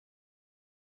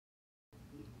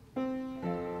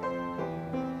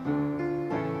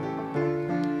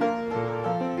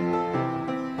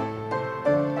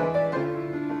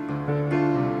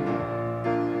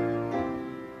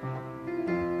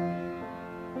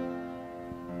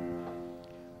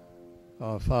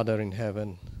Our Father in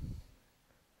heaven,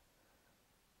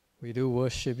 we do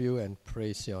worship you and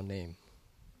praise your name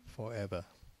forever.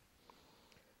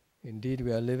 Indeed,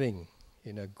 we are living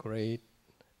in a great,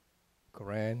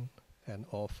 grand, and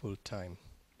awful time,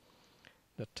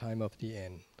 the time of the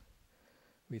end.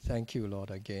 We thank you, Lord,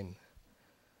 again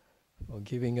for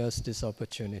giving us this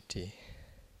opportunity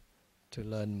to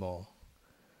learn more.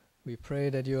 We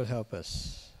pray that you'll help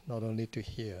us not only to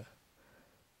hear,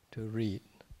 to read,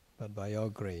 but by your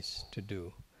grace to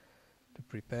do, to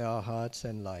prepare our hearts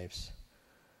and lives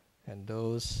and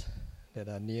those that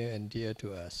are near and dear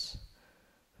to us,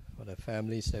 for the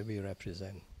families that we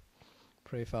represent.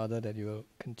 Pray, Father, that you will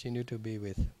continue to be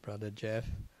with Brother Jeff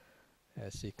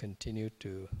as he continues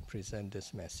to present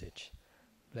this message.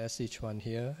 Bless each one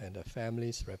here and the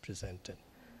families represented.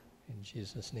 In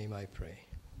Jesus' name I pray.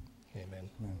 Amen.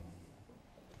 Amen.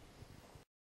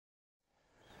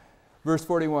 Verse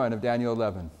 41 of Daniel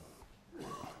 11.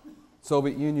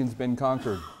 Soviet Union's been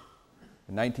conquered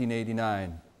in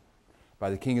 1989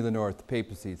 by the King of the North, the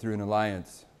papacy, through an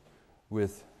alliance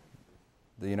with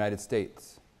the United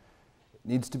States. It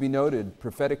needs to be noted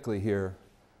prophetically here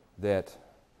that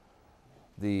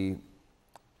the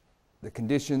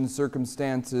conditions,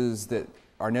 circumstances that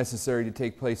are necessary to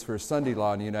take place for a Sunday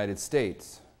law in the United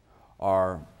States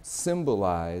are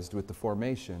symbolized with the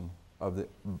formation of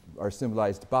are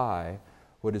symbolized by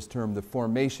what is termed the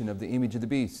formation of the image of the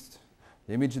beast.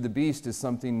 The image of the beast is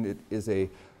something that is a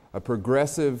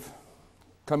progressive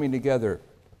coming together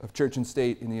of church and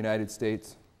state in the United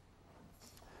States.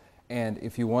 And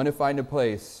if you want to find a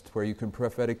place where you can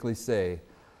prophetically say,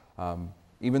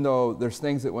 even though there's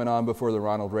things that went on before the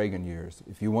Ronald Reagan years,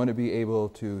 if you want to be able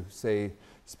to say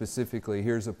specifically,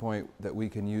 here's a point that we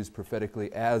can use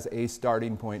prophetically as a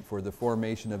starting point for the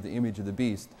formation of the image of the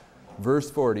beast, verse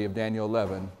 40 of Daniel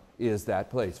 11 is that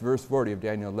place. Verse 40 of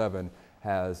Daniel 11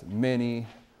 has many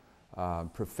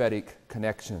prophetic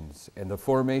connections. And the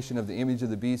formation of the image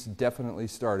of the beast definitely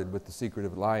started with the secret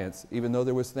alliance, even though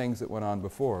there was things that went on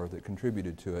before that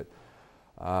contributed to it.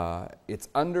 It's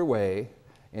underway,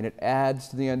 and it adds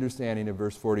to the understanding of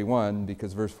verse 41,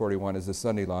 because verse 41 is the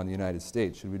Sunday law in the United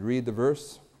States. Should we read the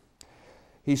verse?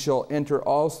 He shall enter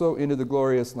also into the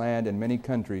glorious land, and many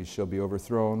countries shall be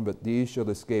overthrown, but these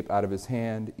shall escape out of his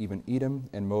hand, even Edom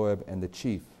and Moab and the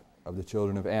chief of the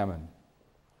children of Ammon.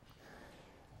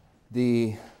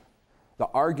 The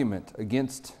argument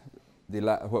against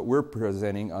what we're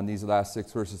presenting on these last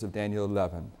 6 verses of Daniel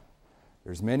 11,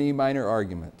 there's many minor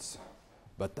arguments,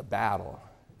 but the battle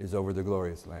is over the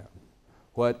glorious land.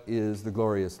 What is the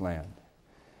glorious land?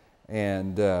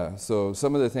 And so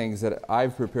some of the things that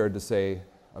I've prepared to say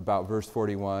about verse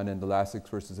 41 and the last 6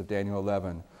 verses of Daniel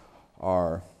 11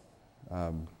 are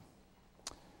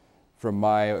from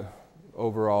my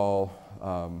overall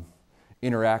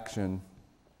interaction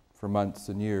for months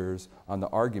and years on the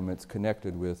arguments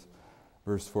connected with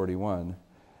verse 41.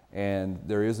 And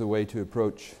there is a way to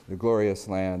approach the glorious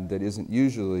land that isn't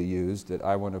usually used that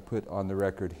I want to put on the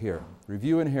record here.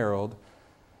 Review and Herald,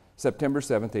 September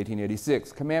 7th,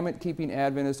 1886. Commandment-keeping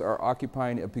Adventists are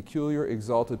occupying a peculiar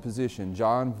exalted position.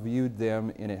 John viewed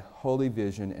them in a holy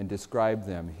vision and described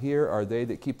them. Here are they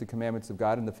that keep the commandments of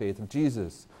God and the faith of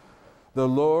Jesus. The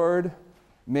Lord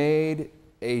made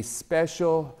a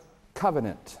special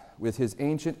covenant with his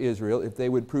ancient Israel, if they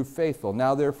would prove faithful.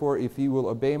 Now therefore, if ye will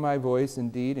obey my voice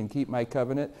indeed, and keep my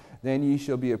covenant, then ye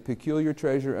shall be a peculiar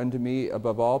treasure unto me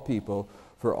above all people,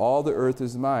 for all the earth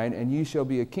is mine, and ye shall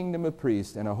be a kingdom of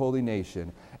priests and a holy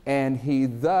nation. And he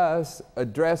thus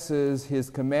addresses his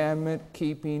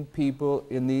commandment-keeping people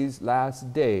in these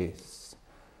last days.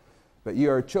 But ye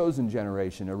are a chosen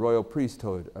generation, a royal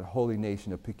priesthood, a holy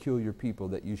nation, a peculiar people,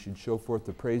 that you should show forth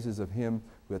the praises of him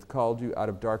who hath called you out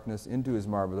of darkness into his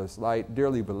marvelous light.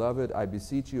 Dearly beloved, I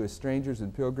beseech you as strangers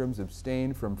and pilgrims,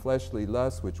 abstain from fleshly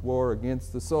lusts which war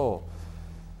against the soul.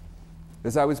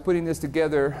 As I was putting this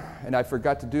together, and I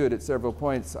forgot to do it at several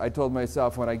points, I told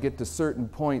myself when I get to certain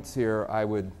points here, I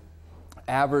would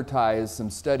advertise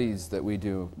some studies that we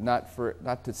do, not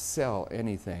to sell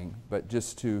anything, but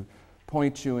just to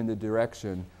point you in the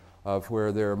direction of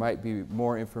where there might be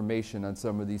more information on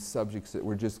some of these subjects that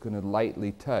we're just going to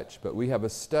lightly touch. But we have a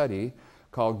study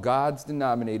called God's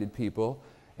Denominated People,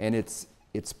 and it's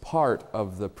part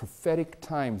of the Prophetic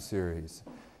Time series.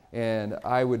 And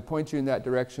I would point you in that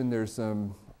direction. There's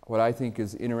some, what I think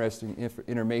is interesting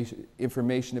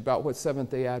information about what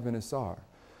Seventh-day Adventists are.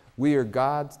 We are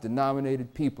God's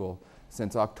denominated people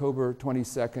since October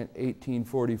 22nd,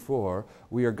 1844.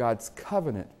 We are God's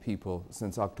covenant people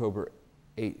since October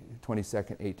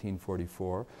 22nd,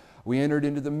 1844. We entered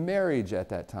into the marriage at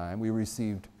that time. We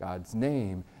received God's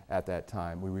name at that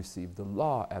time. We received the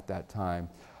law at that time.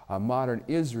 Modern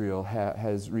Israel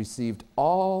has received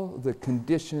all the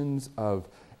conditions of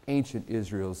ancient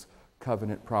Israel's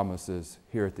covenant promises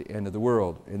here at the end of the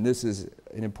world. And this is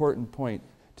an important point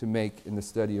to make in the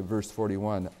study of verse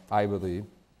 41, I believe.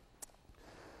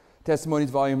 Testimonies,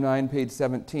 Volume 9, page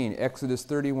 17, Exodus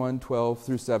 31, 12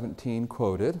 through 17,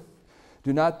 quoted.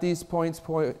 Do not these points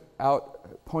point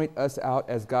us out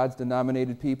as God's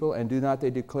denominated people, and do not they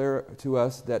declare to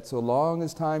us that so long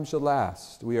as time shall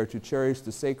last, we are to cherish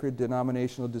the sacred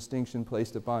denominational distinction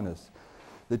placed upon us?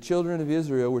 The children of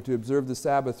Israel were to observe the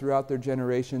Sabbath throughout their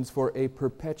generations for a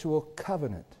perpetual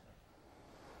covenant.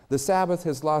 The Sabbath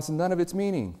has lost none of its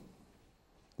meaning.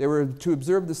 They were to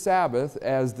observe the Sabbath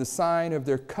as the sign of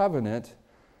their covenant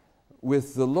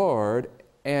with the Lord,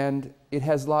 and it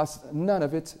has lost none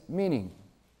of its meaning.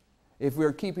 If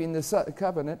we're keeping the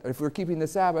covenant, if we're keeping the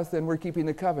Sabbath, then we're keeping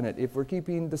the covenant. If we're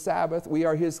keeping the Sabbath, we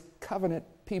are His covenant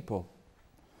people.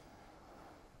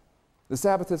 The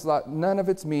Sabbath has lost none of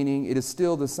its meaning. It is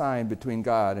still the sign between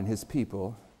God and His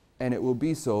people, and it will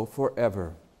be so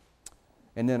forever.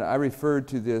 And then I referred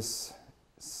to this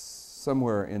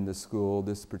somewhere in the school,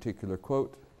 this particular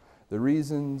quote. The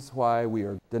reasons why we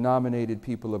are denominated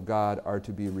people of God are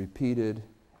to be repeated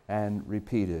and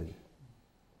repeated.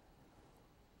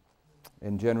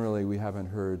 And generally we haven't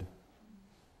heard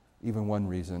even one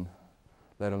reason,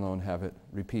 let alone have it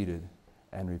repeated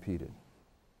and repeated.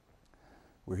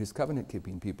 We're His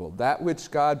covenant-keeping people. That which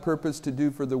God purposed to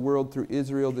do for the world through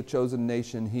Israel, the chosen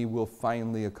nation, He will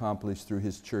finally accomplish through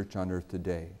His church on earth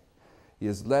today. He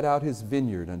has let out His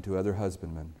vineyard unto other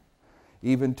husbandmen,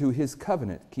 even to His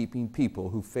covenant-keeping people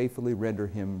who faithfully render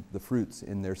Him the fruits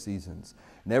in their seasons.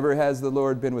 Never has the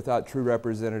Lord been without true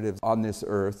representatives on this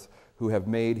earth who have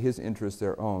made His interests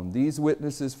their own. These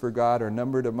witnesses for God are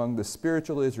numbered among the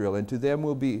spiritual Israel, and to them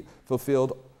will be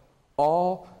fulfilled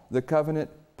all the covenant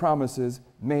promises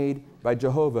made by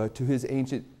Jehovah to His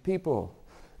ancient people.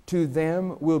 To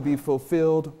them will be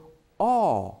fulfilled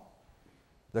all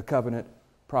the covenant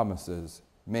promises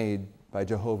made by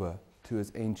Jehovah to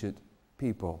His ancient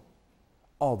people.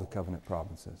 All the covenant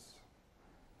promises.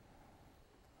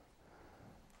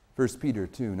 1 Peter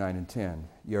 2, 9 and 10.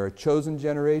 You are a chosen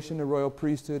generation, a royal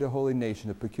priesthood, a holy nation,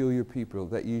 a peculiar people,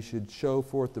 that ye should show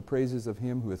forth the praises of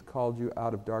Him who hath called you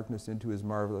out of darkness into His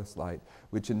marvelous light,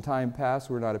 which in time past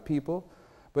were not a people,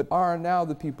 but are now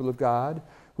the people of God,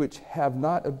 which have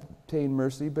not obtained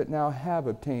mercy, but now have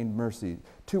obtained mercy.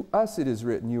 To us it is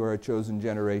written, you are a chosen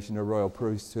generation, a royal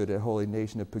priesthood, a holy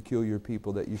nation, a peculiar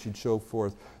people, that you should show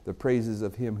forth the praises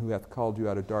of Him who hath called you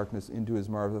out of darkness into His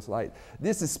marvelous light.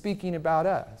 This is speaking about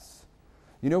us.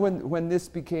 You know when this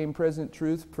became present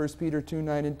truth, 1 Peter 2,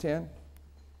 9 and 10?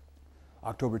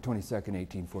 October 22nd,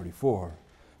 1844.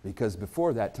 Because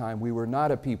before that time we were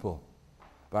not a people.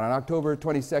 But on October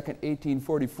 22nd,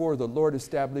 1844, the Lord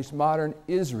established modern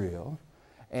Israel,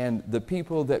 and the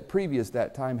people that previous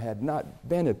that time had not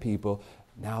been a people,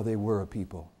 now they were a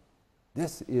people.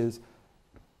 This is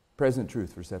present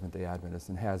truth for Seventh-day Adventists,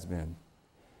 and has been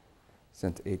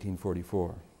since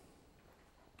 1844.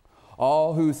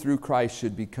 All who through Christ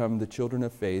should become the children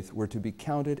of faith were to be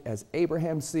counted as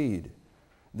Abraham's seed.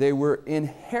 They were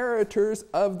inheritors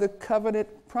of the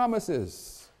covenant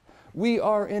promises. We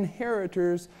are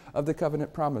inheritors of the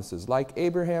covenant promises. Like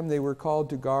Abraham, they were called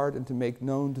to guard and to make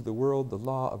known to the world the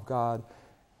law of God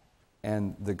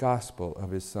and the gospel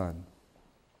of His Son.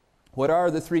 What are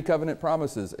the three covenant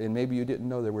promises? And maybe you didn't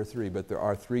know there were three, but there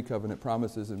are three covenant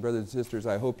promises. And brothers and sisters,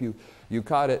 I hope you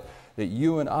caught it, that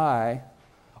you and I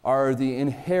are the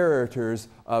inheritors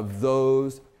of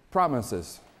those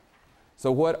promises.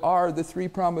 So what are the three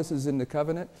promises in the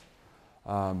covenant?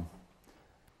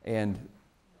 And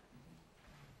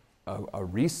a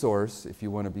resource, if you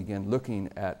want to begin looking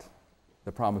at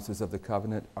the promises of the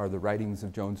covenant, are the writings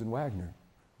of Jones and Wagner.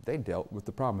 They dealt with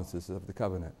the promises of the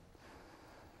covenant.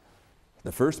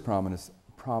 The first promise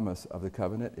of the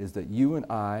covenant is that you and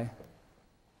I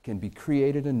can be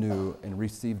created anew and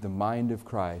receive the mind of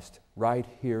Christ right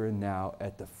here and now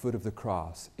at the foot of the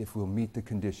cross if we'll meet the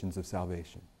conditions of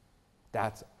salvation.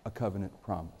 That's a covenant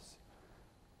promise.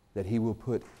 That He will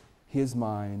put His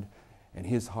mind and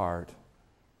His heart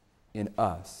in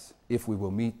us if we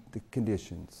will meet the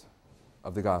conditions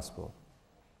of the gospel.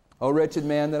 O wretched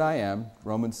man that I am,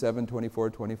 Romans 7, 24,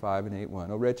 25, and 8,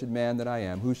 1. O wretched man that I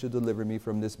am, who shall deliver me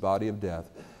from this body of death?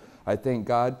 I thank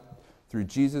God through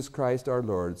Jesus Christ our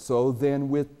Lord. So then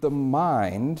with the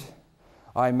mind,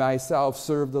 I myself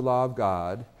serve the law of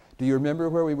God. Do you remember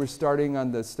where we were starting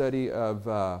on the study of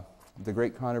the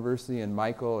great controversy in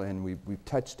Michael, and we've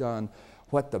touched on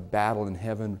what the battle in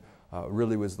heaven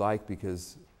really was like,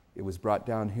 because it was brought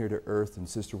down here to earth, and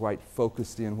Sister White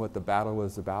focused in what the battle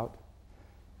was about.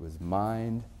 It was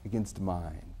mind against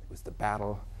mind. It was the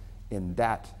battle in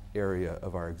that area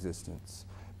of our existence.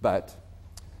 But,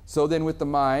 so then with the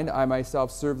mind, I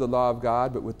myself serve the law of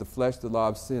God, but with the flesh the law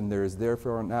of sin. There is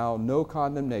therefore now no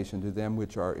condemnation to them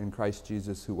which are in Christ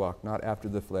Jesus, who walk not after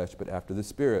the flesh, but after the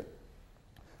Spirit.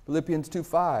 Philippians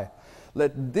 2:5,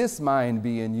 let this mind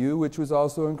be in you, which was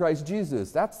also in Christ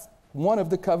Jesus. That's one of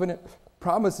the covenant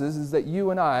promises, is that you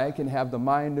and I can have the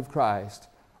mind of Christ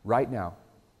right now,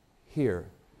 here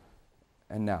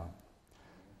and now.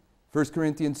 1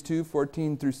 Corinthians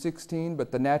 2:14 through 16,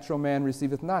 but the natural man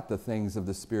receiveth not the things of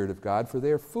the Spirit of God, for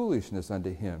they are foolishness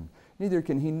unto him. Neither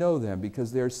can he know them,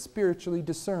 because they are spiritually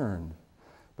discerned.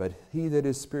 But he that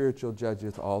is spiritual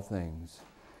judgeth all things.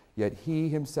 Yet he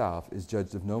himself is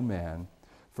judged of no man.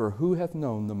 For who hath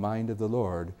known the mind of the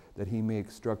Lord, that he may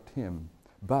instruct him?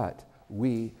 But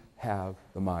we have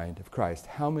the mind of Christ.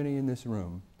 How many in this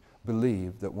room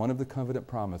believe that one of the covenant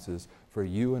promises for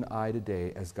you and I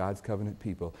today as God's covenant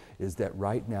people is that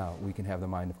right now we can have the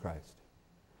mind of Christ?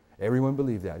 Everyone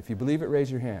believe that? If you believe it, raise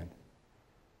your hand.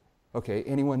 Okay,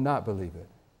 anyone not believe it?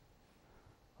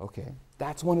 Okay,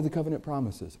 that's one of the covenant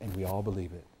promises, and we all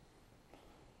believe it.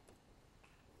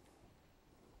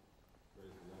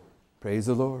 Praise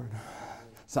the Lord.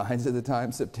 Signs of the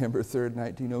time, September 3rd,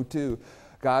 1902.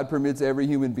 God permits every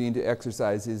human being to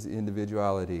exercise his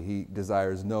individuality. He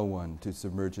desires no one to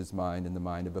submerge his mind in the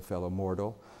mind of a fellow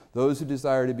mortal. Those who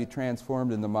desire to be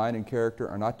transformed in the mind and character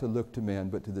are not to look to men,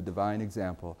 but to the divine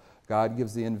example. God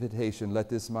gives the invitation, let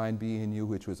this mind be in you,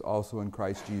 which was also in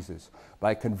Christ Jesus.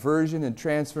 By conversion and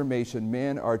transformation,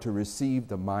 men are to receive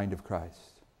the mind of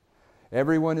Christ.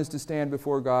 Everyone is to stand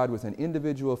before God with an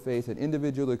individual faith and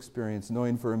individual experience,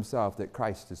 knowing for himself that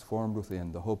Christ is formed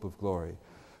within, the hope of glory.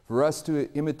 For us to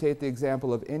imitate the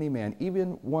example of any man,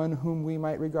 even one whom we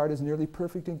might regard as nearly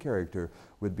perfect in character,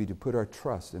 would be to put our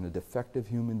trust in a defective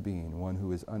human being, one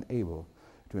who is unable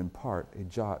to impart a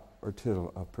jot or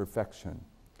tittle of perfection.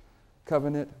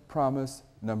 Covenant promise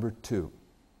number 2.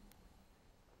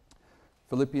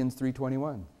 Philippians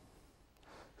 3:21.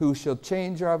 Who shall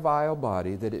change our vile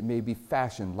body, that it may be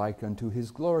fashioned like unto his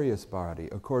glorious body,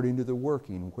 according to the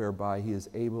working whereby he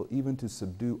is able even to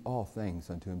subdue all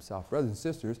things unto himself. Brothers and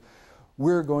sisters,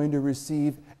 we're going to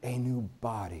receive a new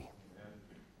body.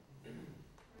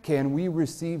 Can we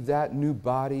receive that new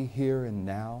body here and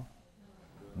now?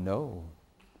 No.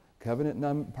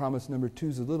 Covenant promise number 2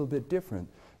 is a little bit different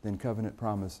than covenant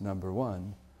promise number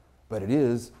 1, but it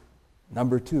is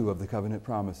number 2 of the covenant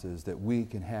promises, that we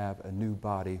can have a new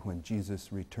body when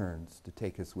Jesus returns to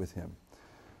take us with him.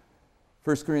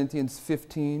 1 Corinthians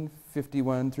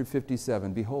 15:51 through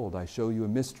 57. Behold, I show you a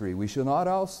mystery. We shall not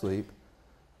all sleep,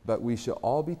 but we shall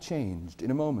all be changed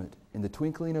in a moment, in the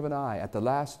twinkling of an eye, at the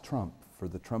last trump. For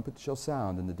the trumpet shall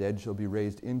sound, and the dead shall be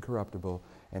raised incorruptible,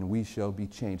 and we shall be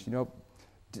changed. You know,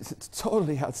 it's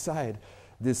totally outside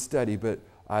this study, but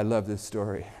I love this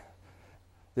story.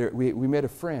 We met a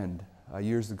friend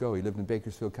years ago. He lived in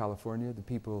Bakersfield, California. The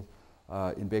people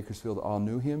in Bakersfield all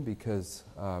knew him because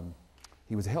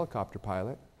he was a helicopter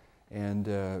pilot. And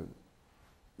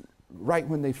right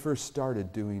when they first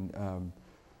started doing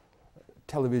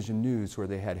television news, where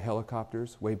they had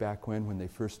helicopters, way back when they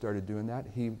first started doing that,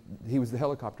 he was the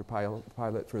helicopter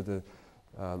pilot for the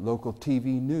local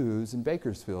TV news in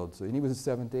Bakersfield. And he was a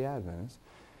Seventh-day Adventist.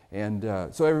 And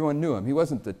so everyone knew him. He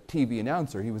wasn't the TV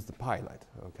announcer, he was the pilot,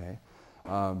 okay?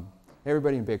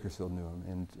 Everybody in Bakersfield knew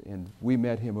him, and we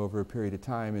met him over a period of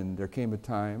time, and there came a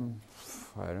time,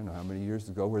 I don't know how many years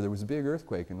ago, where there was a big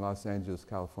earthquake in Los Angeles,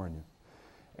 California.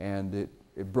 And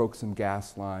it broke some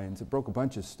gas lines, it broke a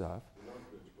bunch of stuff.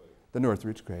 The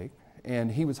Northridge quake.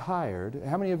 And he was hired.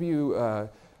 How many of you,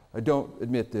 don't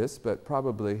admit this, but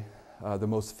probably the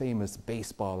most famous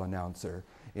baseball announcer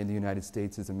in the United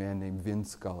States is a man named Vin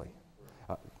Scully.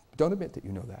 Don't admit that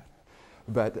you know that.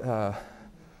 But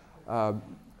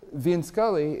Vin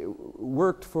Scully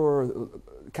worked for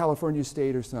California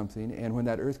State or something, and when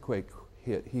that earthquake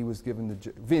hit, he was given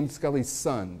the Vin Scully's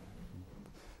son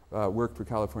worked for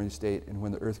California State, and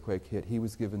when the earthquake hit, he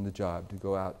was given the job to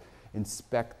go out,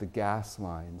 inspect the gas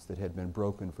lines that had been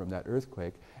broken from that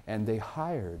earthquake, and they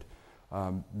hired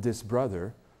this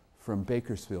brother from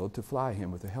Bakersfield to fly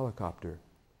him with a helicopter.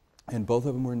 And both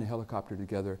of them were in the helicopter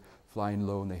together, flying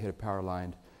low, and they hit a power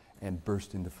line and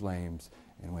burst into flames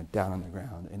and went down on the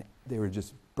ground. And they were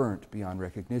just burnt beyond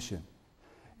recognition.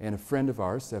 And a friend of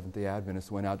ours, Seventh-day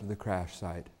Adventist, went out to the crash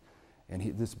site.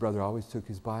 And this brother always took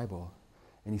his Bible,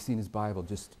 and he seen his Bible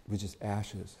was just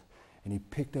ashes. And he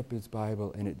picked up his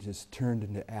Bible, and it just turned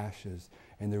into ashes.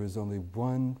 And there was only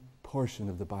one portion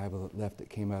of the Bible that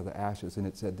came out of the ashes, and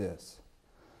it said this: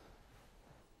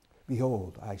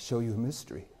 "Behold, I show you a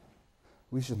mystery.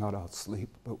 We shall not all sleep,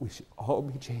 but we shall all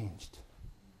be changed.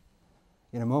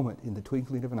 In a moment, in the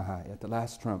twinkling of an eye, at the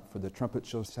last trump, for the trumpet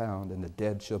shall sound, and the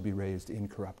dead shall be raised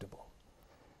incorruptible,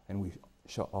 and we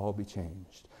shall all be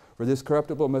changed. For this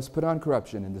corruptible must put on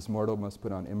corruption, and this mortal must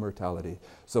put on immortality.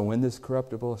 So when this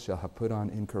corruptible shall have put on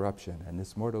incorruption, and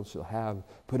this mortal shall have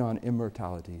put on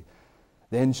immortality,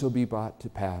 then shall be brought to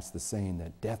pass the saying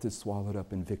that death is swallowed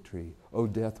up in victory. O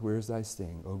death, where is thy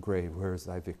sting? O grave, where is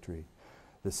thy victory?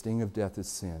 The sting of death is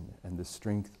sin, and the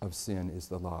strength of sin is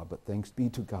the law. But thanks be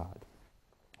to God,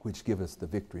 which give us the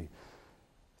victory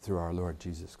through our Lord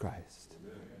Jesus Christ."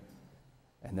 Amen.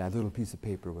 And that little piece of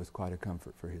paper was quite a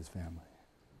comfort for his family.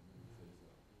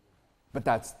 But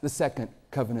that's the second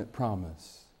covenant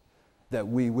promise, that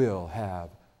we will have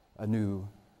a new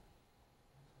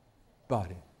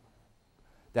body.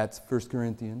 That's 1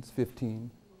 Corinthians 15.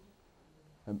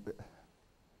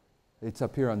 It's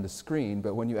up here on the screen,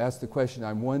 but when you ask the question,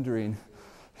 I'm wondering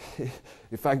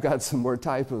if I've got some more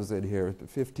typos in here,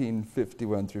 15,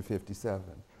 51 through 57.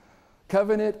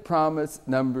 Covenant promise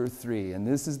number 3, and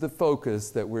this is the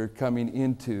focus that we're coming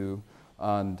into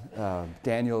on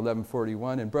Daniel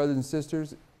 11:41. And brothers and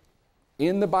sisters,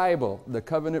 in the Bible, the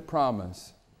covenant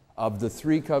promise of the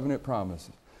 3 covenant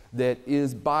promises that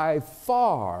is by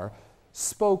far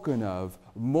spoken of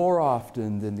more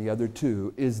often than the other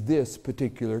 2 is this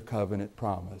particular covenant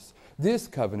promise. This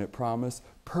covenant promise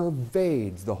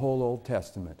pervades the whole Old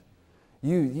Testament.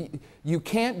 You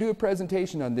can't do a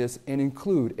presentation on this and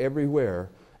include everywhere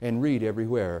and read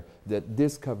everywhere that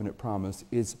this covenant promise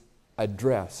is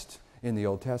addressed in the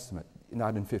Old Testament.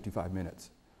 Not in 55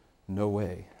 minutes. No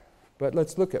way. But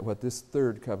let's look at what this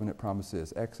 3rd covenant promise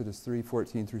is. Exodus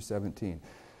 3:14 through 17.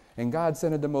 "And God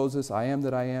said unto Moses, I am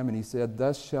that I am. And he said,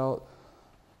 Thus shalt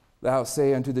thou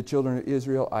say unto the children of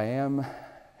Israel, I am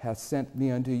hath sent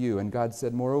me unto you. And God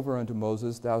said moreover unto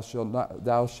Moses, Thou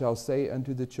shalt say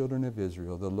unto the children of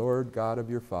Israel, The Lord God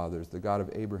of your fathers, the God of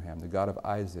Abraham, the God of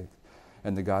Isaac,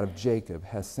 and the God of Jacob,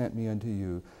 hath sent me unto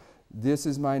you. This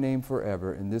is my name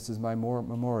forever, and this is my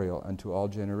memorial unto all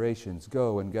generations.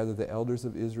 Go and gather the elders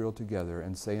of Israel together,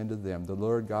 and say unto them, The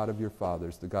Lord God of your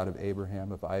fathers, the God of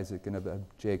Abraham, of Isaac, and of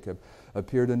Jacob,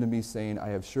 appeared unto me, saying, I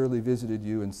have surely visited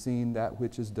you, and seen that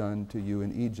which is done to you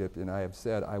in Egypt. And I have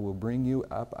said, I will bring you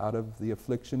up out of the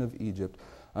affliction of Egypt,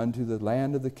 unto the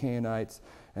land of the Canaanites,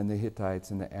 and the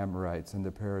Hittites, and the Amorites, and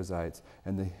the Perizzites,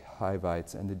 and the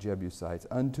Hivites, and the Jebusites,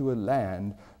 unto a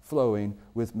land flowing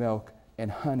with milk and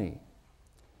honey.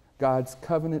 God's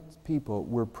covenant people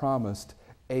were promised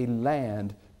a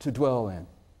land to dwell in.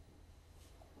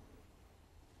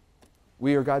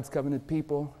 We are God's covenant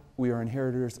people. We are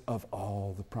inheritors of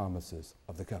all the promises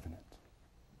of the covenant.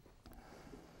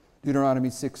 Deuteronomy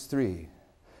 6:3.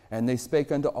 And they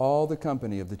spake unto all the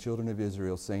company of the children of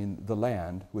Israel, saying, The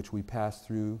land which we passed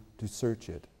through to search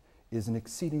it is an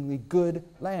exceedingly good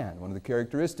land. One of the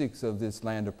characteristics of this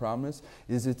land of promise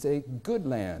is it's a good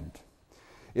land.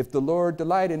 If the Lord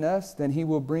delight in us, then he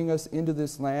will bring us into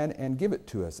this land and give it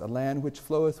to us, a land which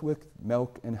floweth with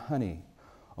milk and honey.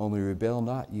 Only rebel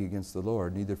not ye against the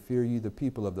Lord, neither fear ye the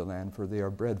people of the land, for they are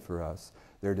bread for us.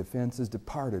 Their defense is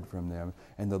departed from them,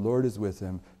 and the Lord is with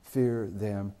them. Fear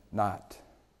them not.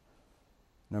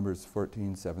 Numbers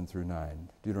 14:7 through 9.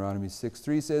 Deuteronomy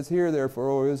 6:3 says, Hear therefore,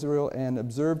 O Israel, and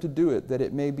observe to do it, that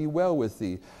it may be well with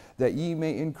thee, that ye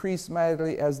may increase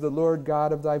mightily as the Lord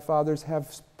God of thy fathers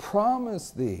hath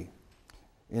promised thee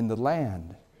in the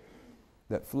land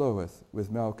that floweth with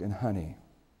milk and honey.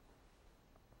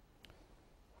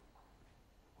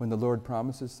 When the Lord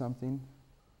promises something,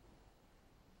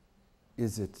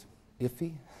 is it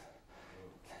iffy?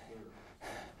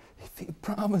 If he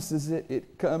promises it,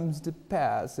 it comes to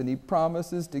pass, and he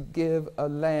promises to give a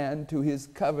land to his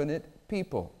covenant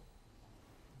people.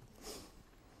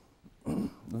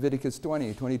 Leviticus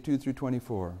 20:22 through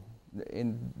 24.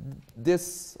 In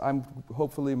this, I'm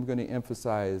going to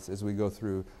emphasize as we go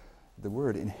through the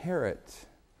word inherit.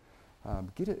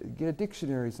 Get a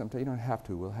dictionary sometime. You don't have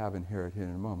to. We'll have inherit here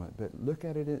in a moment. But look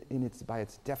at it by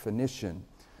its definition.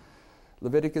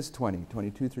 Leviticus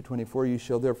 20:22 through 24. You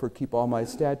shall therefore keep all my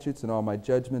statutes and all my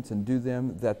judgments and do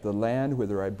them, that the land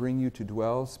whither I bring you to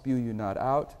dwell spew you not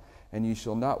out. And ye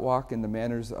shall not walk in the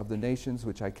manners of the nations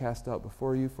which I cast out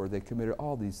before you, for they committed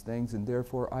all these things, and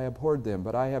therefore I abhorred them.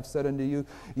 But I have said unto you,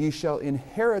 ye shall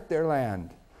inherit their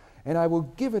land, and I will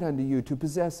give it unto you to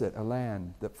possess it, a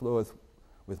land that floweth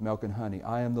with milk and honey.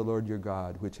 I am the Lord your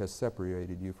God, which has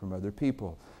separated you from other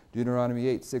people. Deuteronomy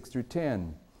 8:6 through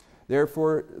 10.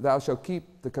 Therefore thou shalt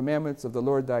keep the commandments of the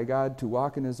Lord thy God, to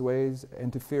walk in his ways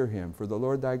and to fear him. For the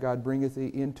Lord thy God bringeth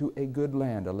thee into a good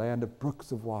land, a land of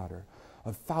brooks of water,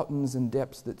 of fountains and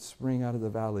depths that spring out of the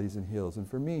valleys and hills. And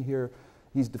for me here,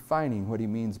 he's defining what he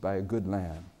means by a good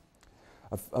land.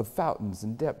 Of fountains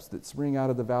and depths that spring out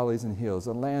of the valleys and hills,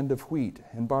 a land of wheat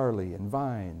and barley and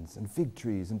vines and fig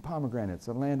trees and pomegranates,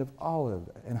 a land of olive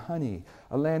and honey,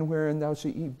 a land wherein thou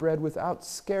shalt eat bread without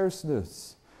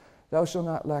scarceness. Thou shalt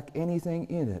not lack anything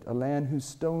in it, a land whose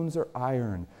stones are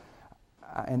iron,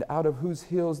 and out of whose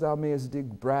hills thou mayest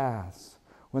dig brass.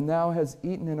 When thou hast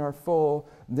eaten and art full,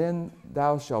 then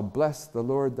thou shalt bless the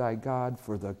Lord thy God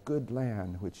for the good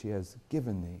land which he has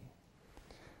given thee.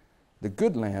 The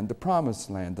good land, the promised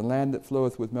land, the land that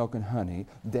floweth with milk and honey,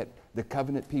 that the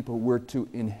covenant people were to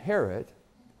inherit,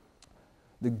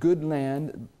 the good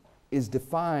land is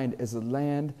defined as a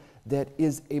land that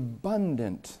is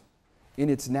abundant in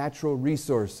its natural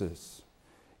resources.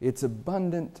 It's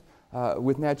abundant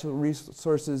with natural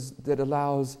resources that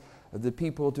allows the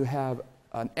people to have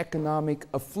an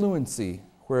economic affluency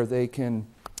where they can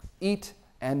eat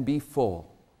and be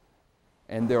full.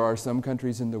 And there are some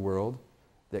countries in the world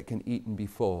that can eat and be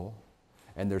full,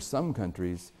 and there's some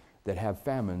countries that have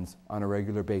famines on a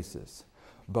regular basis.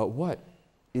 But what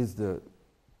is the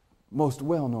most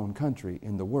well-known country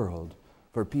in the world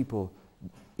for people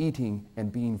eating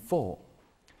and being full?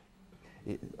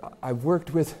 I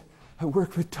worked with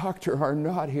Dr.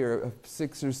 Arnott here a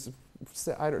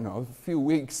few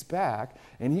weeks back,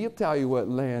 and he'll tell you what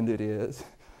land it is.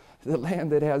 The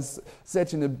land that has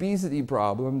such an obesity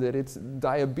problem that its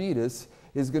diabetes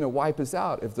is going to wipe us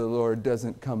out if the Lord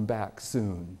doesn't come back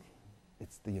soon.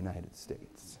 It's the United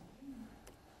States.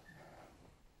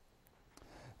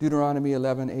 Deuteronomy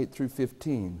 11, 8 through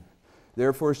 15.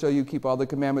 Therefore shall you keep all the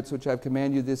commandments which I have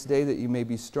commanded you this day, that you may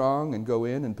be strong and go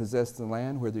in and possess the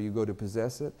land, whither you go to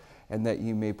possess it, and that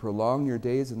you may prolong your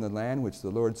days in the land which the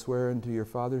Lord sware unto your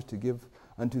fathers to give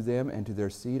unto them and to their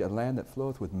seed, a land that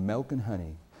floweth with milk and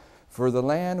honey. For the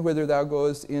land whither thou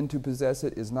goest in to possess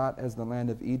it is not as the land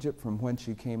of Egypt, from whence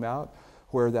you came out,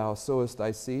 where thou sowest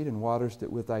thy seed and waterest it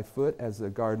with thy foot as a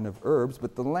garden of herbs.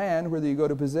 But the land whither you go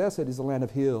to possess it is a land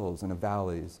of hills and of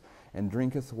valleys, and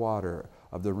drinketh water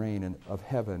of the rain of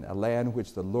heaven, a land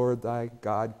which the Lord thy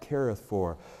God careth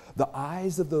for. The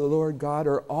eyes of the Lord God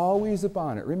are always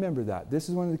upon it. Remember that. This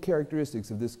is one of the characteristics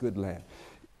of this good land.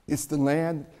 It's the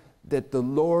land that the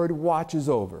Lord watches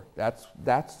over. That's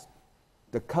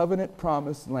the covenant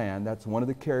promised land. That's one of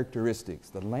the characteristics.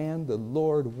 The land the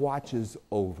Lord watches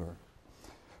over,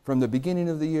 from the beginning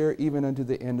of the year even unto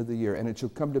the end of the year. And it shall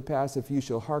come to pass, if you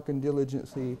shall hearken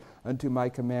diligently unto my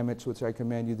commandments, which I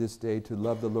command you this day, to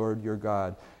love the Lord your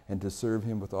God, and to serve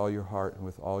him with all your heart and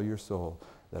with all your soul,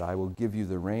 that I will give you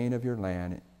the rain of your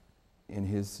land in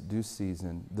his due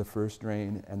season, the first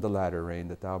rain and the latter rain,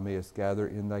 that thou mayest gather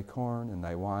in thy corn and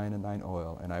thy wine and thine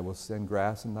oil. And I will send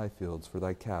grass in thy fields for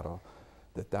thy cattle,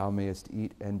 that thou mayest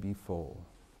eat and be full.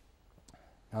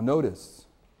 Now notice,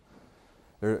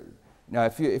 now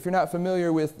if you're not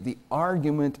familiar with the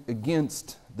argument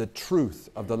against the truth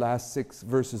of the last 6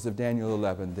 verses of Daniel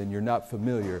 11, then you're not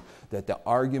familiar that the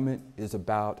argument is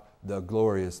about the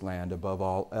glorious land above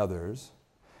all others.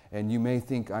 And you may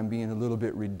think I'm being a little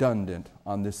bit redundant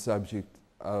on this subject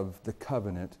of the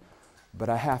covenant, but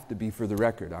I have to be for the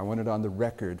record. I want it on the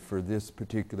record for this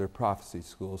particular prophecy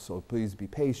school, so please be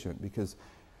patient, because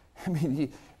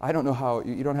I don't know how,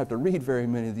 you don't have to read very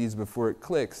many of these before it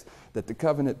clicks that the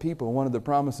covenant people, one of the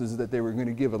promises is that they were going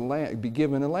to be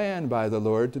given a land by the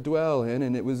Lord to dwell in,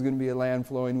 and it was going to be a land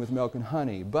flowing with milk and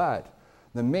honey. But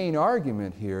the main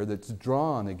argument here that's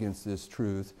drawn against this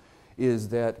truth is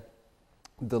that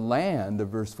the land of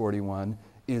verse 41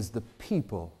 is the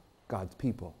people, God's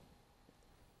people.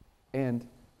 And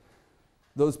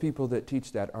those people that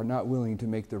teach that are not willing to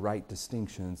make the right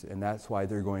distinctions, and that's why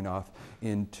they're going off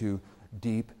into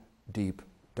deep, deep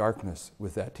darkness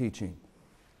with that teaching.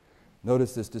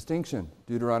 Notice this distinction,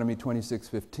 Deuteronomy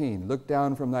 26:15. Look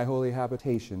down from thy holy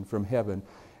habitation from heaven,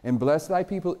 and bless thy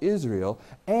people Israel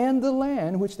and the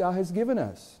land which thou hast given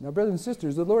us. Now, brothers and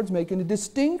sisters, the Lord's making a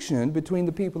distinction between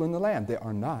the people and the land. They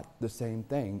are not the same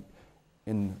thing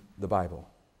in the Bible.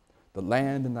 The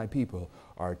land and thy people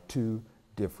are two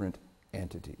different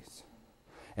entities.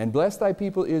 And bless thy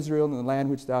people Israel and the land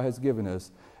which thou hast given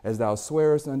us, as thou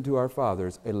swearest unto our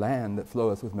fathers, a land that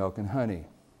floweth with milk and honey.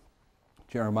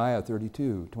 Jeremiah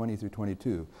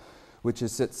 32:20-22, which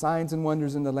has set signs and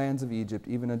wonders in the lands of Egypt,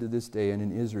 even unto this day, and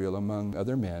in Israel among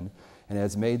other men, and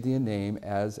has made thee a name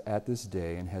as at this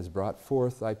day, and has brought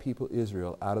forth thy people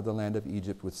Israel out of the land of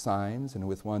Egypt with signs and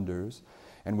with wonders,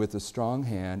 and with a strong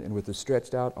hand, and with a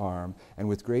stretched out arm, and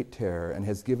with great terror, and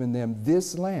has given them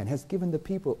this land, has given the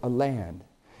people a land.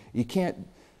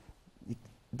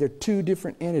 They're two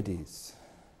different entities.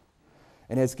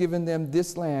 And has given them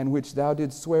this land which thou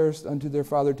didst swear unto their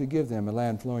father to give them, a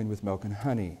land flowing with milk and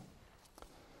honey.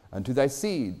 Unto thy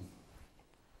seed.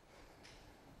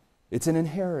 It's an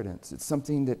inheritance. It's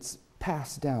something that's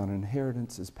passed down. An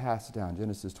inheritance is passed down.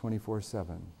 Genesis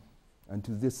 24:7.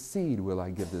 Unto this seed will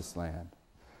I give this land.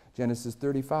 Genesis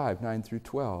 35, 9 through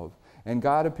 12. And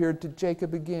God appeared to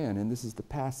Jacob again, and this is the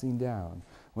passing down,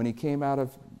 when he came out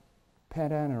of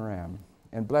Padan Aram,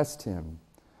 and blessed him.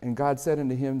 And God said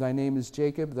unto him, Thy name is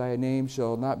Jacob, thy name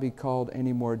shall not be called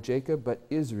any more Jacob, but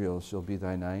Israel shall be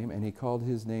thy name. And he called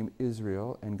his name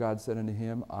Israel. And God said unto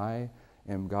him, I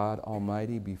am God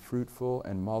Almighty, be fruitful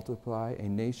and multiply. A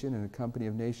nation and a company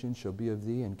of nations shall be of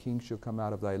thee, and kings shall come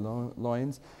out of thy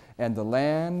loins. And the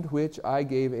land which I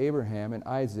gave Abraham and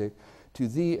Isaac, to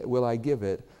thee will I give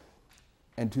it,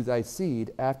 and to thy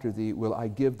seed after thee will I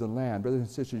give the land. Brothers and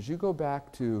sisters, you go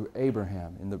back to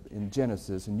Abraham in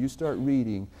Genesis, and you start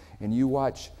reading, and you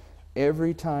watch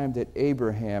every time that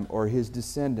Abraham or his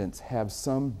descendants have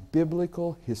some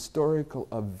biblical, historical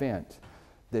event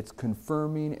that's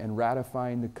confirming and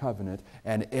ratifying the covenant,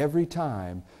 and every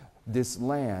time this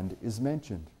land is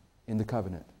mentioned in the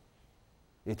covenant.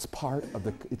 It's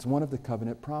it's one of the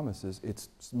covenant promises. It's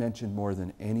mentioned more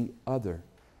than any other.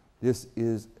 This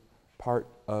is part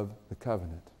of the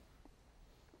covenant.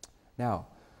 Now,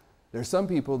 there are some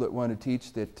people that want to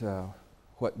teach that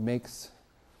what makes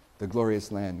the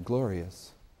glorious land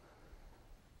glorious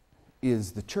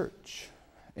is the church.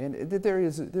 And there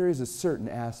is a certain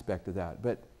aspect of that,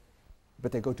 but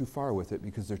they go too far with it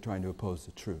because they're trying to oppose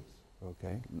the truth.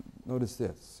 Okay? Notice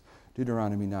this,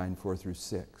 Deuteronomy 9, 4 through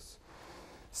 6.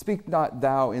 Speak not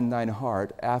thou in thine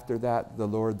heart, after that the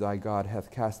Lord thy God hath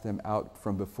cast them out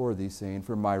from before thee, saying,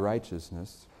 For my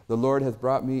righteousness the Lord hath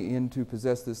brought me in to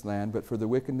possess this land, but for the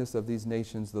wickedness of these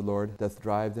nations the Lord doth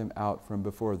drive them out from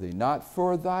before thee. Not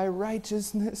for thy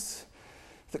righteousness.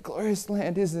 The glorious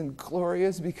land isn't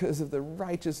glorious because of the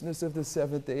righteousness of the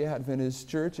Seventh-day Adventist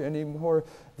Church any more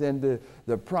than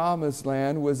the promised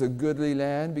land was a goodly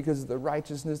land because of the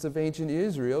righteousness of ancient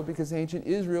Israel, because ancient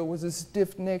Israel was a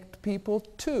stiff-necked people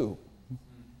too,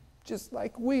 just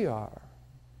like we are.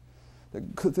 The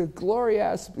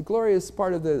glorious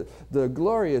part of the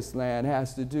glorious land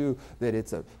has to do that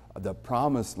it's the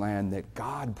promised land that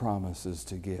God promises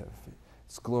to give.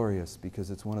 It's glorious because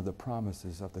it's one of the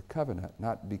promises of the covenant,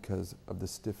 not because of the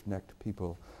stiff-necked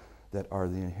people that are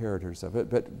the inheritors of it.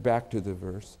 But back to the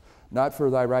verse. Not for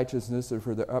thy righteousness or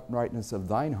for the uprightness of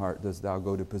thine heart dost thou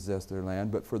go to possess their land,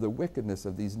 but for the wickedness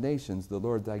of these nations the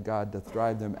Lord thy God doth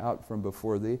drive them out from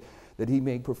before thee, that he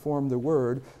may perform the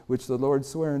word which the Lord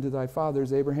sware unto thy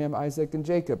fathers, Abraham, Isaac, and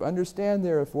Jacob. Understand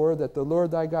therefore that the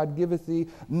Lord thy God giveth thee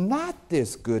not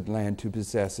this good land to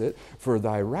possess it for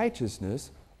thy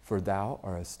righteousness, for thou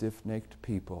art a stiff-necked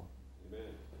people. Amen.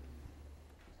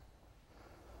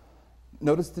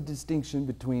 Notice the distinction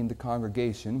between the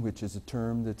congregation, which is a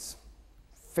term that's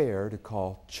fair to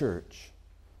call church,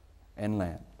 and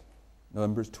land.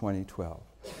 Numbers 20:12.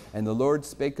 And the Lord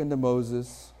spake unto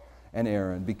Moses and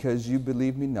Aaron, because you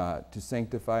believe me not, to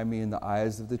sanctify me in the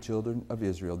eyes of the children of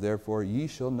Israel. Therefore ye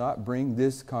shall not bring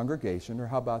this congregation, or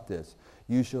how about this?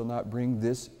 You shall not bring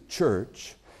this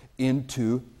church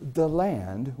into the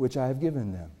land which I have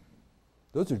given them.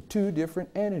 Those are two different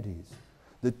entities.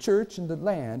 The church and the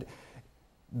land,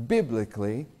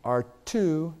 biblically, are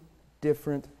two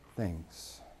different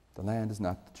things. The land is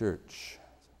not the church.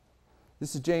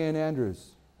 This is J.N.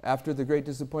 Andrews. After the Great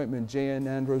Disappointment, J.N.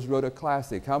 Andrews wrote a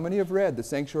classic. How many have read The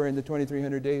Sanctuary in the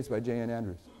 2300 Days by J.N.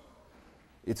 Andrews?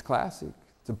 It's classic.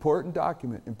 It's an important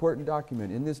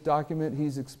document. In this document,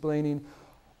 he's explaining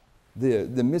the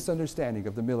misunderstanding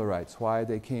of the Millerites, why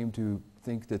they came to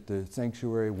think that the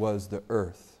sanctuary was the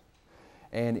earth.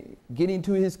 And getting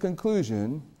to his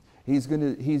conclusion, he's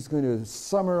going to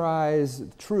summarize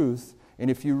truth.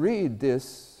 And if you read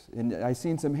this, and I've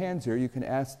seen some hands here, you can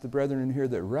ask the brethren in here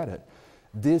that read it.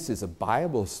 This is a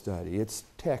Bible study. It's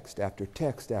text after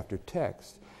text after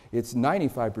text. It's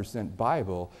 95%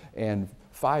 Bible and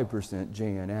 5%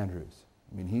 J.N. Andrews.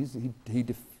 I mean, he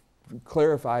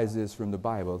clarifies this from the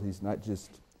Bible. He's not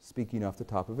just speaking off the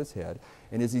top of his head.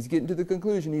 And as he's getting to the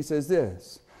conclusion, he says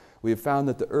this: we have found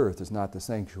that the earth is not the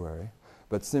sanctuary,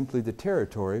 but simply the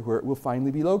territory where it will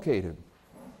finally be located.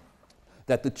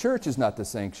 That the church is not the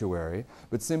sanctuary,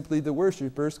 but simply the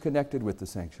worshipers connected with the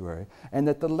sanctuary. And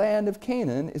that the land of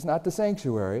Canaan is not the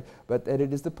sanctuary, but that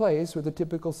it is the place where the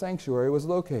typical sanctuary was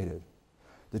located.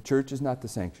 The church is not the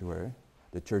sanctuary,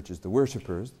 The church is the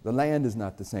worshipers. The land is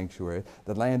not the sanctuary.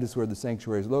 The land is where the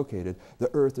sanctuary is located. The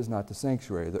earth is not the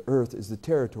sanctuary. The earth is the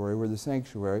territory where the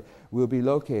sanctuary will be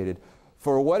located.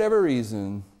 For whatever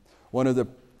reason, one of the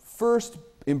first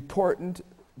important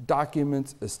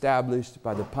documents established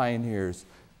by the pioneers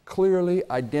clearly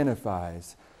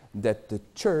identifies that the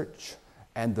church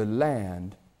and the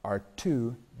land are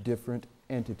two different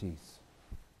entities.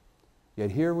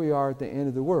 Yet here we are at the end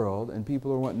of the world, and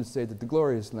people are wanting to say that the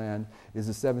glorious land is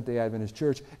the Seventh-day Adventist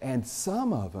church, and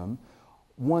some of them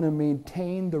want to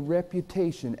maintain the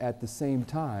reputation at the same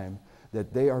time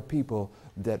that they are people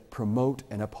that promote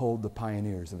and uphold the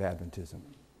pioneers of Adventism.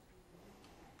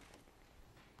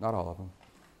 Not all of them.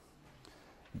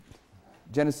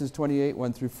 Genesis 28,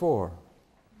 1 through 4.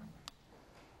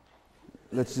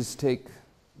 Let's just take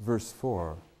verse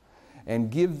 4.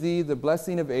 And give thee the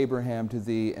blessing of Abraham to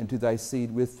thee and to thy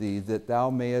seed with thee, that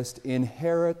thou mayest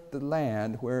inherit the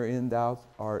land wherein thou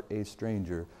art a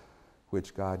stranger,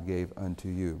 which God gave unto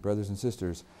you. Brothers and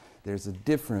sisters, there's a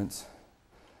difference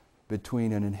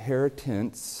between an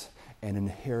inheritance and an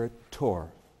inheritor.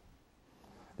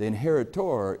 The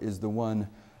inheritor is the one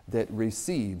that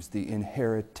receives the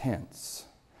inheritance,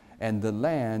 and the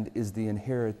land is the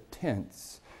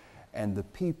inheritance, and the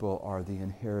people are the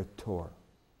inheritor.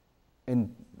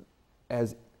 And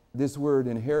as this word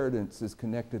inheritance is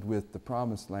connected with the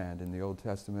promised land in the Old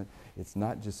Testament, it's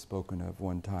not just spoken of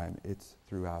one time, it's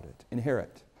throughout it.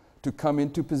 Inherit, to come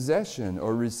into possession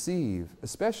or receive,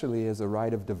 especially as a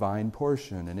right of divine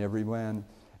portion, and everyone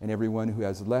who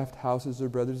has left houses or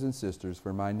brothers and sisters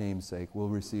for my name's sake will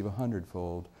receive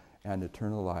 100-fold and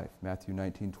eternal life. Matthew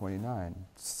 19:29.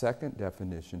 Second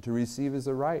definition, to receive is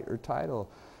a right or title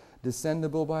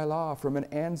descendable by law from an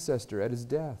ancestor at his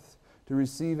death. To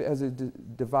receive as a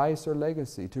device or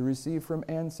legacy, to receive from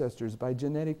ancestors by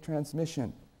genetic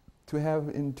transmission, to have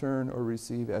in turn or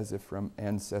receive as if from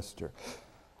ancestor.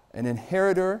 An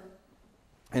inheritor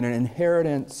and an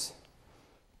inheritance,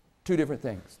 two different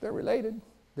things. They're related,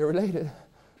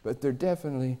 but they're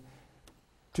definitely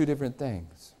two different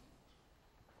things.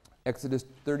 Exodus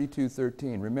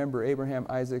 32:13. Remember Abraham,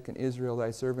 Isaac, and Israel,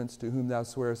 thy servants, to whom thou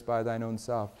swearest by thine own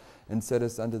self, and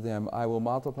saidest unto them, I will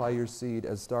multiply your seed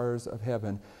as stars of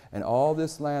heaven, and all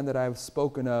this land that I have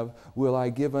spoken of will I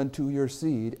give unto your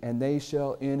seed, and they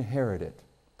shall inherit it.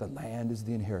 The land is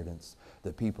the inheritance.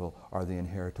 The people are the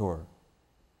inheritor.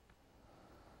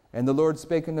 And the Lord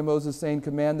spake unto Moses, saying,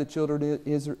 Command the children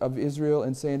of Israel,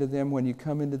 and say unto them, When you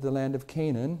come into the land of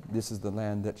Canaan, this is the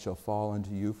land that shall fall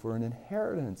unto you for an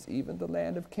inheritance, even the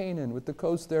land of Canaan, with the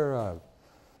coast thereof.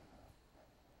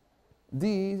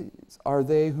 These are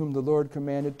they whom the Lord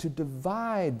commanded to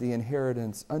divide the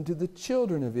inheritance unto the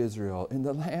children of Israel in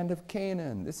the land of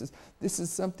Canaan. This is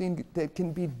something that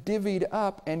can be divvied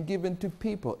up and given to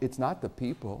people. It's not the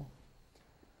people.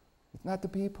 It's not the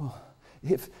people.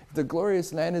 If the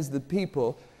glorious land is the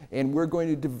people and we're going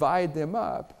to divide them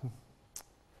up,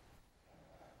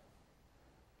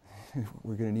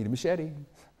 we're going to need a machete.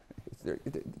 It's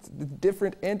a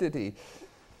different entity.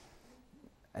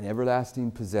 An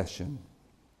everlasting possession.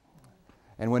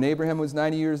 And when Abraham was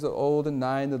 90 years old and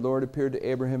 9, the Lord appeared to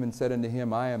Abraham and said unto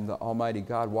him, I am the Almighty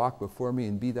God, walk before me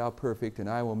and be thou perfect, and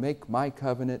I will make my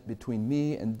covenant between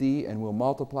me and thee, and will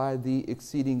multiply thee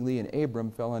exceedingly. And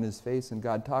Abram fell on his face, and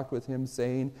God talked with him,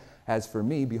 saying, As for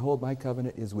me, behold, my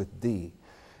covenant is with thee.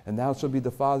 And thou shalt be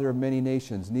the father of many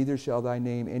nations, neither shall thy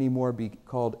name any more be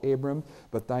called Abram,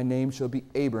 but thy name shall be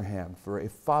Abraham. For a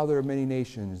father of many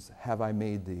nations have I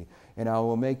made thee. And I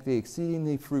will make thee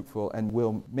exceedingly fruitful, and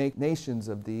will make nations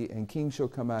of thee, and kings shall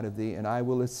come out of thee. And I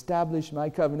will establish my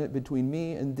covenant between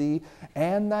me and thee,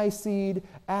 and thy seed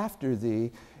after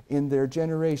thee, in their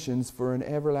generations for an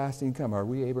everlasting come. Are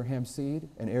we Abraham's seed,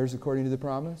 and heirs according to the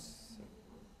promise?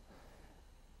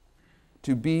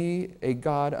 To be a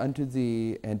God unto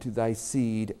thee, and to thy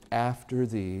seed after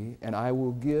thee, and I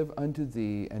will give unto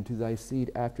thee and to thy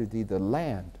seed after thee the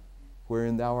land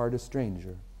wherein thou art a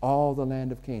stranger, all the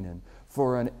land of Canaan,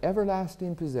 for an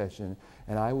everlasting possession,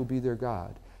 and I will be their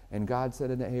God. And God said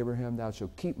unto Abraham, Thou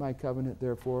shalt keep my covenant,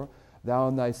 therefore, thou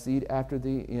and thy seed after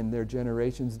thee in their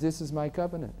generations. This is my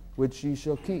covenant, which ye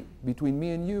shall keep between me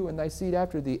and you and thy seed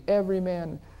after thee. Every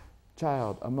man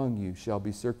child among you shall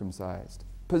be circumcised.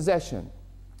 Possession,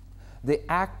 the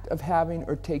act of having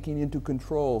or taking into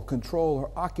control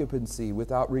or occupancy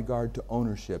without regard to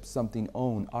ownership, something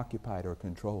owned, occupied, or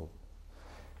controlled.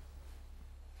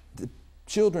 The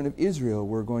children of Israel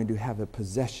were going to have a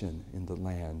possession in the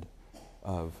land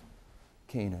of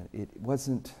Canaan.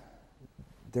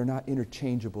 They're not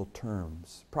interchangeable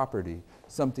terms. Property,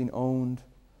 something owned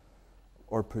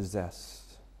or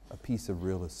possessed, a piece of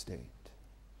real estate.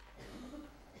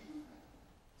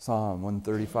 Psalm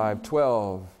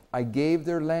 135:12. I gave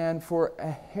their land for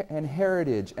an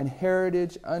heritage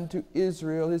unto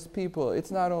Israel, his people. It's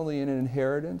not only an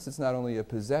inheritance, it's not only a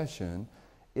possession,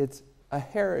 it's a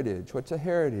heritage. What's a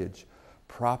heritage?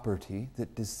 Property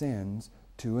that descends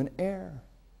to an heir.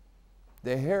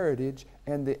 The heritage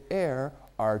and the heir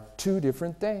are two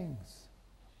different things.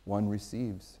 One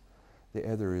receives,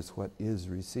 the other is what is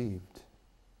received.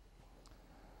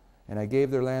 And I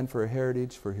gave their land for a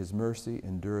heritage, for his mercy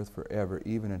endureth forever,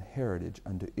 even an heritage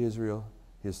unto Israel,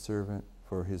 his servant,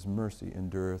 for his mercy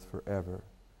endureth forever.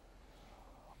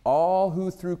 All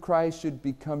who through Christ should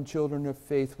become children of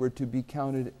faith were to be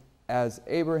counted as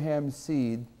Abraham's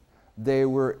seed. They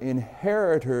were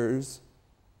inheritors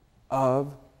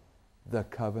of the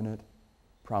covenant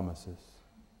promises.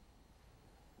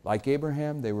 Like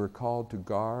Abraham, they were called to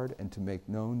guard and to make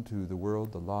known to the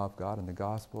world the law of God and the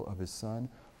gospel of his Son.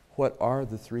 What are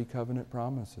the three covenant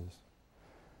promises?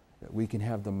 That we can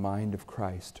have the mind of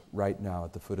Christ right now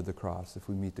at the foot of the cross if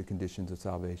we meet the conditions of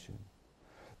salvation.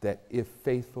 That if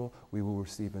faithful, we will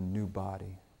receive a new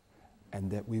body, and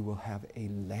that we will have a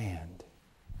land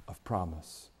of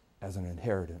promise as an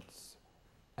inheritance,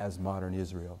 as modern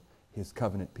Israel, his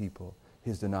covenant people,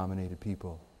 his denominated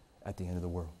people at the end of the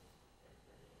world.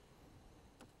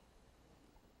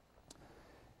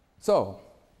 So,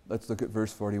 let's look at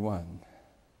verse 41.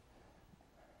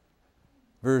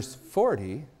 Verse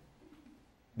 40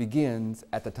 begins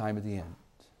at the time of the end.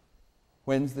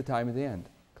 When's the time of the end,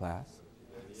 class?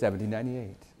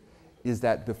 1798. Is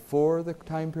that before the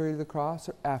time period of the cross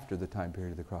or after the time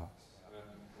period of the cross?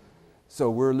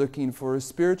 So we're looking for a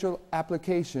spiritual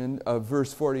application of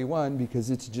verse 41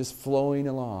 because it's just flowing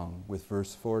along with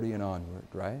verse 40 and onward,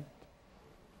 right?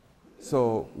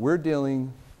 So we're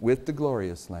dealing with the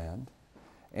glorious land.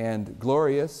 And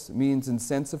glorious means in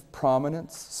sense of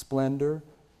prominence, splendor,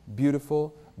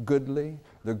 beautiful, goodly.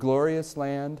 The glorious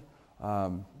land,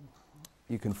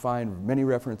 you can find many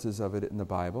references of it in the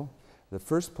Bible. The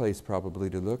first place probably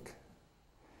to look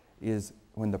is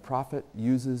when the prophet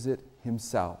uses it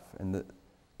himself. And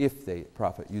if the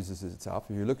prophet uses it himself.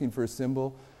 If you're looking for a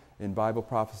symbol in Bible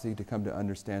prophecy to come to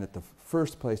understand it, the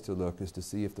first place to look is to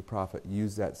see if the prophet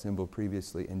used that symbol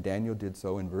previously. And Daniel did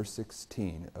so in verse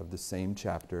 16 of the same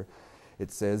chapter.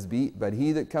 It says, But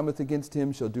he that cometh against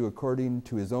him shall do according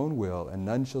to his own will, and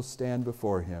none shall stand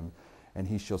before him. And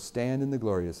he shall stand in the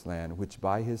glorious land, which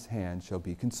by his hand shall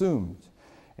be consumed.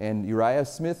 And Uriah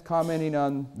Smith, commenting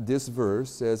on this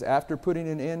verse, says, After putting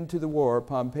an end to the war,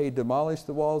 Pompey demolished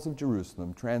the walls of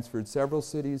Jerusalem, transferred several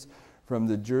cities from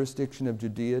the jurisdiction of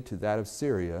Judea to that of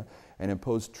Syria, and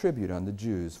imposed tribute on the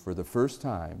Jews. For the first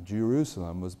time,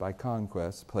 Jerusalem was by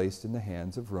conquest placed in the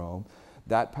hands of Rome.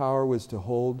 That power was to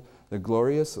hold the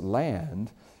glorious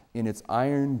land in its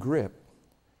iron grip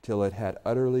till it had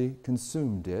utterly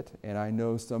consumed it. And I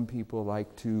know some people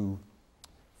like to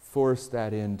force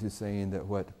that into saying that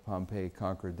what Pompey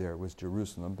conquered there was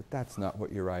Jerusalem, but that's not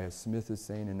what Uriah Smith is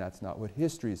saying, and that's not what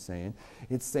history is saying.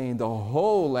 It's saying the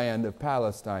whole land of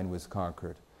Palestine was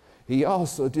conquered. He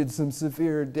also did some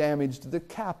severe damage to the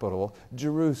capital,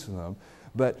 Jerusalem.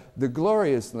 But the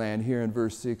glorious land here in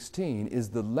verse 16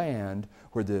 is the land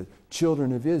where the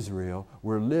children of Israel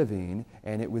were living,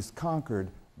 and it was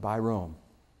conquered by Rome.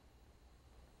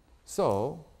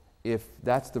 So, if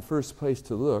that's the first place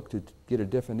to look to get a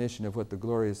definition of what the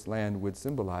glorious land would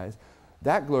symbolize,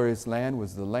 that glorious land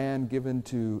was the land given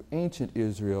to ancient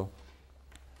Israel.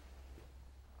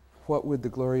 What would the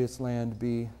glorious land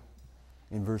be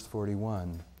in verse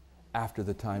 41 after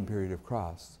the time period of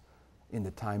cross, in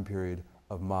the time period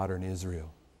of modern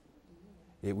Israel?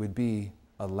 It would be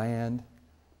a land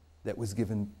that was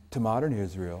given to modern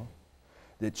Israel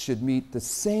that should meet the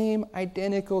same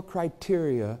identical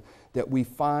criteria that we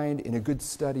find in a good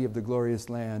study of the glorious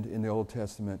land in the Old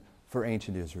Testament for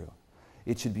ancient Israel.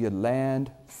 It should be a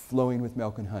land flowing with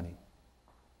milk and honey.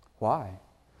 Why?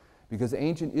 Because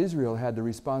ancient Israel had the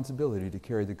responsibility to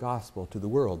carry the gospel to the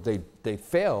world. They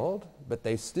failed, but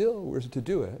they still were to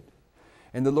do it.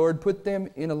 And the Lord put them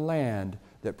in a land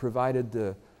that provided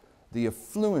the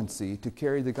affluency to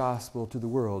carry the gospel to the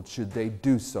world should they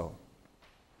do so.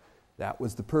 That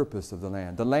was the purpose of the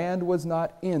land. The land was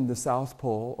not in the South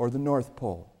Pole or the North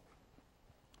Pole.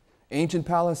 Ancient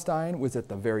Palestine was at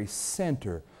the very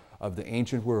center of the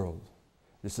ancient world.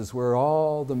 This is where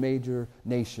all the major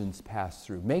nations passed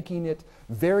through, making it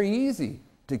very easy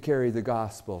to carry the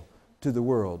gospel to the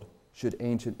world, should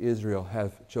ancient Israel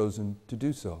have chosen to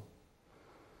do so.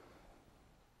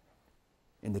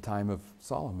 In the time of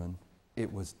Solomon,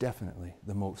 it was definitely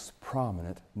the most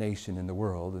prominent nation in the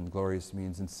world, and glorious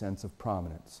means in sense of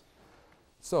prominence.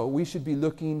 So we should be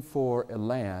looking for a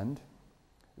land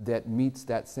that meets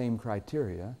that same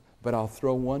criteria, but I'll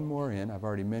throw one more in. I've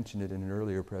already mentioned it in an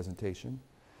earlier presentation.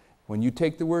 When you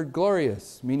take the word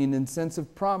glorious, meaning in sense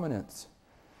of prominence,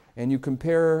 and you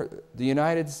compare the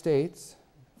United States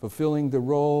fulfilling the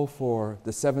role for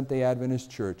the Seventh-day Adventist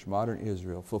Church, modern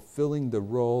Israel, fulfilling the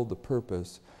role, the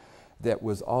purpose that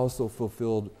was also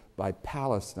fulfilled by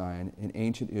Palestine in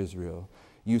ancient Israel,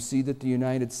 you see that the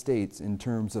United States, in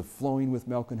terms of flowing with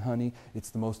milk and honey,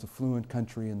 it's the most affluent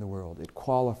country in the world. It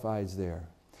qualifies there.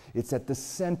 It's at the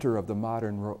center of the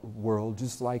modern world,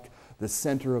 just like the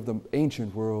center of the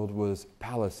ancient world was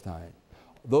Palestine.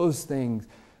 Those things,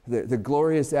 the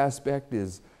glorious aspect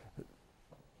is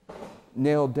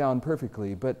nailed down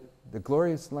perfectly, but the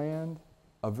glorious land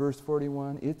of verse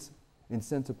 41, it's in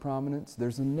sense of prominence.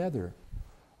 There's another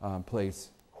place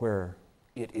where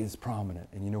it is prominent,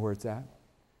 and you know where it's at?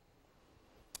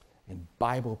 In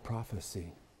Bible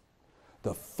prophecy.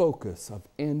 The focus of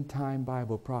end-time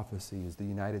Bible prophecy is the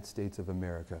United States of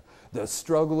America. The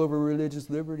struggle over religious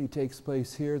liberty takes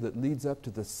place here that leads up to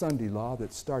the Sunday law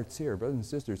that starts here. Brothers and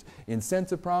sisters, in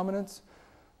sense of prominence,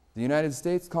 the United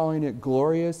States, calling it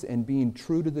glorious and being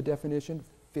true to the definition,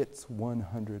 fits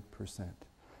 100%.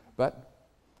 But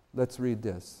let's read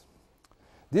this.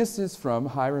 This is from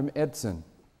Hiram Edson,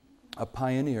 a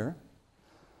pioneer,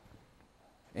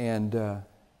 and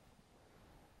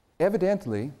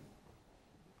evidently,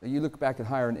 you look back at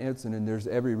Hiram Edson and there's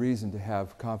every reason to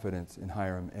have confidence in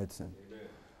Hiram Edson. Amen.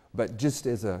 But just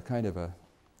as a kind of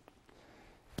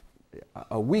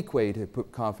a weak way to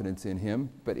put confidence in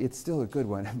him, but it's still a good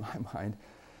one in my mind.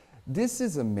 This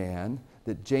is a man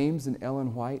that James and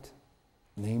Ellen White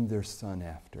named their son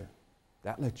after.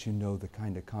 That lets you know the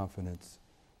kind of confidence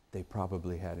they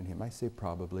probably had in him. I say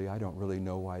probably. I don't really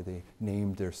know why they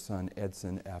named their son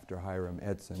Edson after Hiram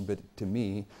Edson, but to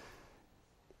me,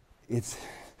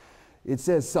 it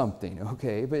says something,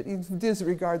 okay? But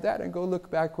disregard that and go look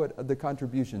back what the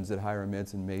contributions that Hiram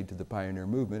Edson made to the pioneer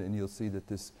movement, and you'll see that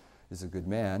this is a good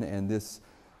man. And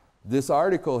this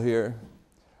article here,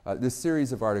 this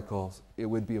series of articles, it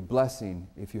would be a blessing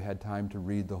if you had time to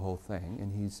read the whole thing.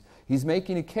 And he's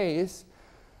making a case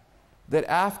that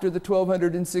after the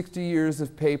 1260 years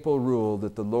of papal rule,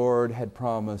 that the Lord had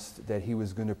promised that he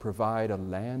was going to provide a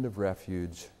land of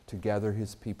refuge to gather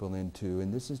his people into.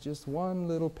 And this is just one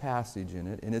little passage in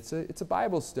it, and it's a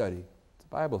Bible study. It's a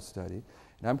Bible study.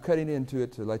 And I'm cutting into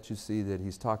it to let you see that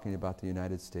he's talking about the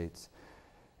United States.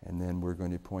 And then we're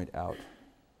going to point out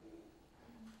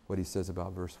what he says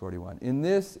about verse 41.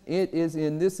 It is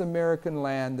in this American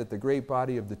land that the great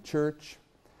body of the church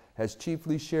has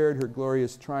chiefly shared her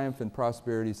glorious triumph and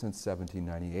prosperity since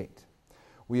 1798.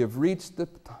 We have reached the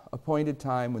appointed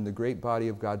time when the great body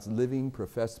of God's living,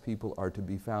 professed people are to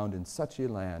be found in such a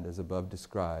land as above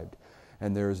described,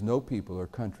 and there is no people or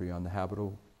country on the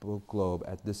habitable globe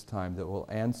at this time that will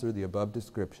answer the above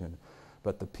description,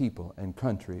 but the people and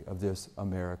country of this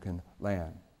American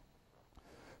land.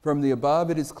 From the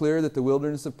above, it is clear that the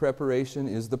wilderness of preparation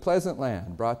is the pleasant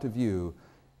land brought to view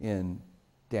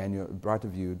Daniel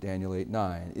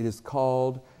 8:9. It is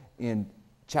called in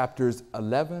chapters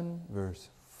 11, verse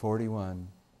 41,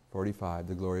 45,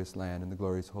 the glorious land and the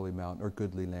glorious holy mountain, or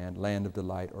goodly land, land of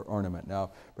delight or ornament. Now,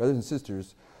 brothers and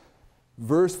sisters,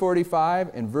 verse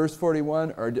 45 and verse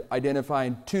 41 are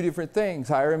identifying two different things.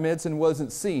 Hiram Edson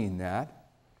wasn't seeing that,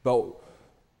 but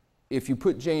if you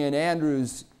put J.N.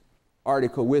 Andrews'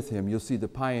 article with him, you'll see the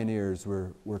pioneers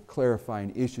were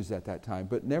clarifying issues at that time.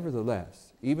 But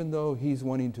nevertheless, even though he's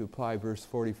wanting to apply verse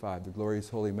 45, the glorious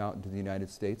holy mountain, to the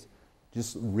United States,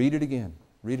 just read it again.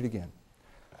 Read it again.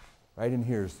 Right, and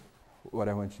here's what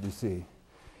I want you to see.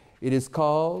 It is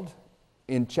called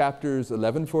in chapters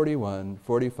 11, 41,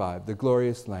 45, the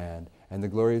glorious land and the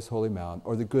glorious holy mountain,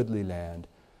 or the goodly land,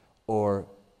 or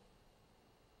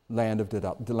land of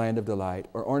delight,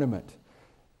 or ornament.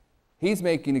 He's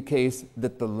making a case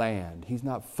that the land, he's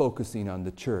not focusing on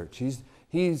the church.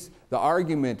 The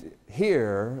argument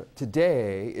here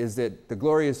today is that the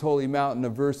glorious holy mountain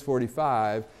of verse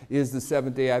 45 is the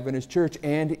Seventh-day Adventist Church,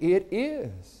 and it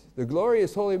is. The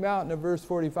glorious holy mountain of verse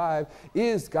 45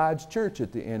 is God's church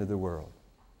at the end of the world.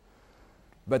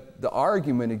 But the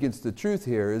argument against the truth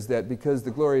here is that because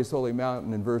the glorious holy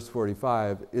mountain in verse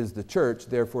 45 is the church,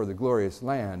 therefore the glorious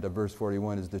land of verse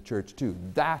 41 is the church too.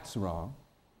 That's wrong.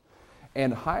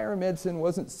 And Hiram Edson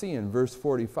wasn't seeing verse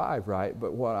 45 right,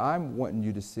 but what I'm wanting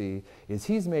you to see is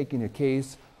he's making a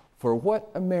case for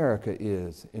what America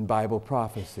is in Bible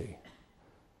prophecy.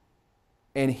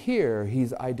 And here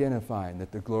he's identifying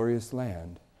that the glorious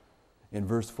land in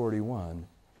verse 41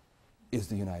 is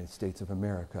the United States of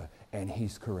America, and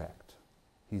he's correct.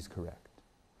 he's correct.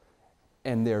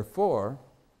 And therefore,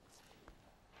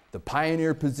 the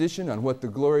pioneer position on what the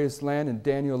glorious land in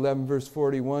Daniel 11 verse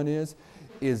 41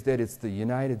 is that it's the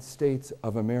United States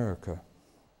of America.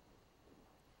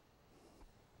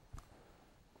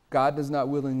 God does not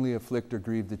willingly afflict or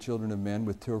grieve the children of men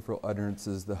with tearful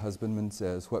utterances, the husbandman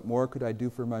says. What more could I do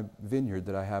for my vineyard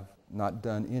that I have not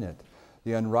done in it?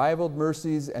 The unrivaled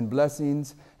mercies and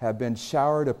blessings have been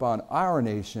showered upon our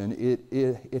nation.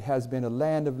 It has been a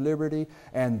land of liberty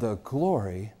and the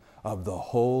glory of the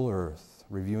whole earth.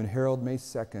 Review and Herald, May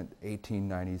 2nd,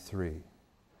 1893.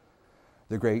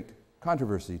 The Great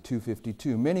Controversy,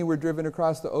 252. Many were driven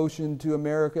across the ocean to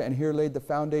America, and here laid the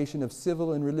foundation of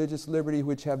civil and religious liberty,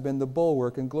 which have been the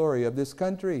bulwark and glory of this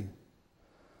country.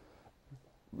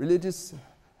 Religious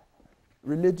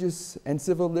and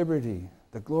civil liberty,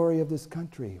 the glory of this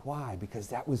country. Why? Because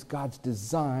that was God's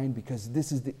design, because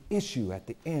this is the issue at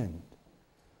the end.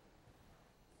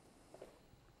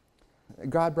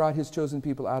 God brought his chosen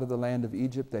people out of the land of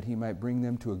Egypt that he might bring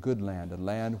them to a good land, a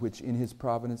land which in his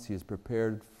providence he has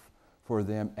prepared for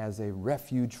them as a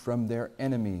refuge from their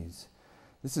enemies.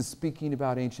 This is speaking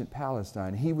about ancient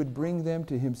Palestine. He would bring them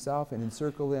to himself and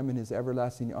encircle them in his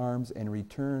everlasting arms, and in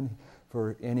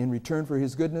return for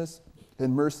his goodness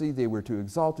and mercy, they were to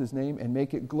exalt his name and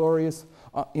make it glorious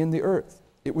in the earth.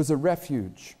 It was a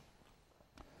refuge.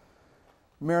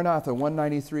 Maranatha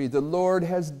 193, the Lord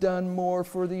has done more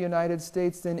for the United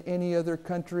States than any other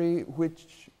country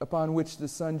upon which the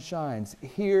sun shines.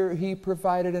 Here he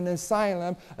provided an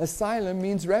asylum. Asylum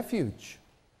means refuge.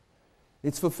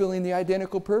 It's fulfilling the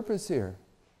identical purpose here.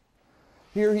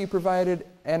 Here he provided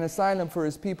an asylum for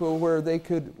his people where they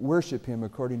could worship him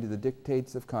according to the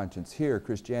dictates of conscience. Here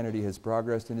Christianity has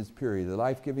progressed in its period. The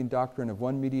life-giving doctrine of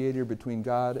one mediator between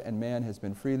God and man has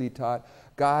been freely taught.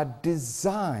 God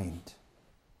designed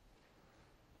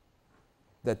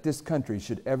that this country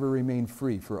should ever remain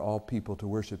free for all people to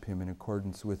worship him in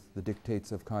accordance with the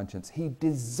dictates of conscience. He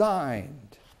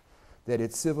designed that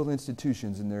its civil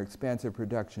institutions and their expansive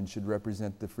production should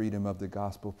represent the freedom of the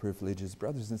gospel privileges.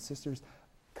 Brothers and sisters,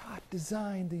 God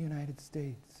designed the United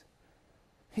States.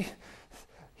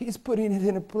 He's putting it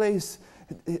in a place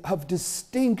of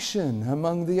distinction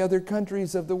among the other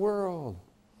countries of the world.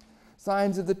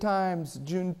 Signs of the Times,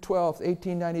 June 12,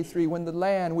 1893, when the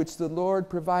land which the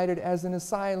Lord provided as an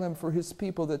asylum for his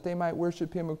people that they might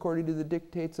worship him according to the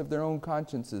dictates of their own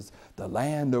consciences, the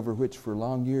land over which for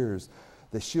long years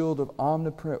the shield of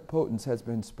omnipotence has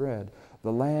been spread,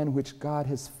 the land which God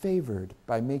has favored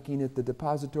by making it the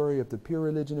depository of the pure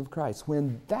religion of Christ.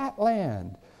 When that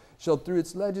land shall through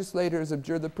its legislators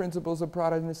abjure the principles of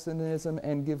Protestantism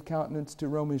and give countenance to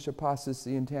Romish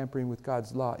apostasy and tampering with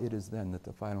God's law, it is then that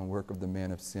the final work of the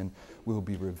man of sin will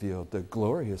be revealed. The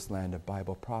glorious land of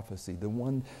Bible prophecy, the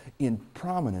one in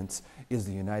prominence, is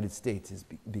the United States,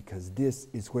 because this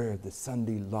is where the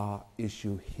Sunday law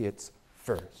issue hits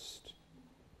first.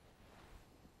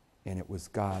 And it was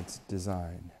God's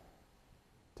design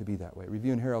to be that way.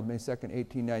 Review and Herald, May 2nd,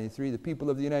 1893. The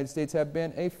people of the United States have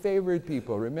been a favored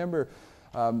people. Remember,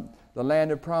 the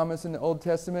land of promise in the Old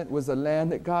Testament was a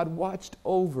land that God watched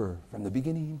over from the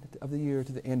beginning of the year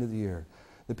to the end of the year.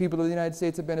 The people of the United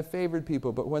States have been a favored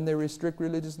people, but when they restrict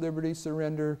religious liberty,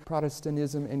 surrender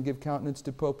Protestantism, and give countenance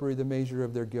to popery, the measure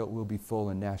of their guilt will be full,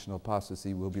 and national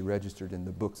apostasy will be registered in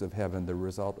the books of heaven. The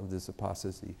result of this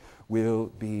apostasy will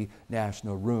be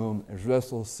national ruin. As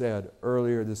Russell said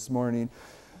earlier this morning,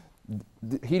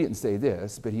 he didn't say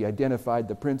this, but he identified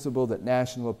the principle that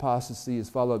national apostasy is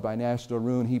followed by national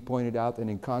ruin. He pointed out that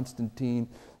in Constantine's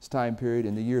time period,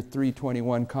 in the year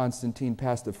 321, Constantine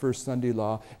passed the first Sunday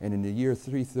law, and in the year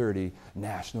 330,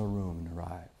 national ruin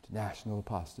arrived. National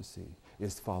apostasy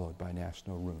is followed by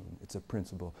national ruin. It's a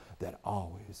principle that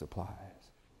always applies.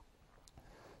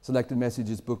 Selected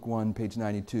Messages, Book 1, page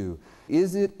 92.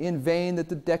 Is it in vain that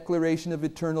the declaration of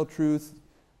eternal truth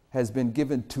has been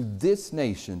given to this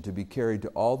nation to be carried to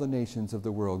all the nations of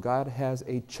the world? God has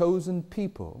a chosen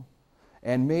people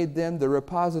and made them the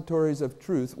repositories of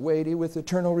truth, weighty with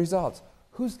eternal results.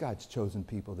 Who's God's chosen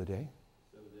people today?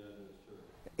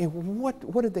 And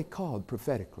what are they called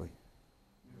prophetically?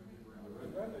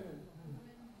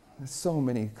 There's so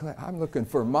many. I'm looking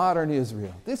for modern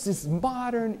Israel. This is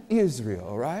modern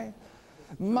Israel, right?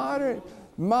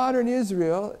 Modern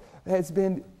Israel has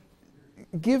been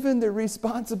given the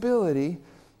responsibility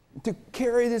to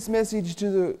carry this message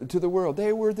to the world.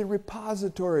 They were the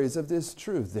repositories of this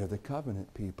truth. They're the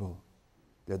covenant people.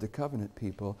 They're the covenant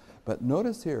people. But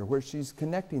notice here where she's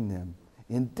connecting them.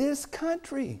 In this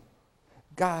country,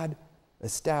 God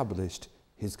established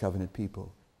his covenant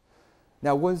people.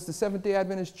 Now, was the Seventh-day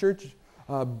Adventist Church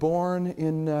born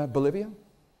in Bolivia,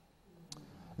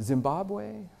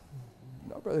 Zimbabwe.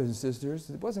 No, brothers and sisters,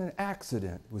 it wasn't an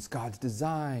accident. It was God's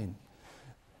design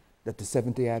that the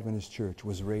Seventh-day Adventist Church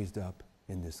was raised up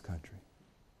in this country.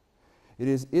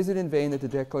 Is it in vain that the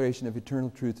declaration of eternal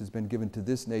truth has been given to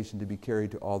this nation to be carried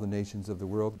to all the nations of the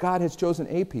world? God has chosen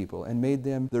a people and made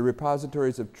them the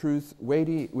repositories of truth,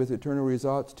 weighty with eternal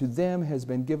results. To them has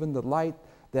been given the light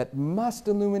that must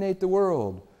illuminate the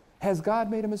world. Has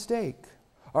God made a mistake?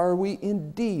 Are we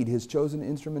indeed His chosen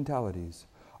instrumentalities?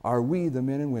 Are we the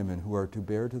men and women who are to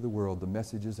bear to the world the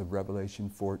messages of Revelation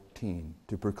 14,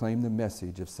 to proclaim the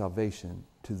message of salvation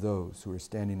to those who are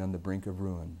standing on the brink of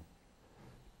ruin?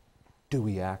 Do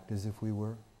we act as if we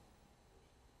were?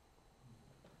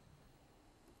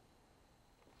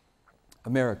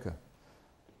 America.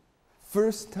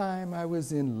 First time I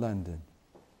was in London.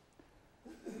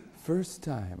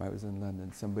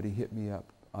 Somebody hit me up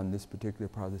on this particular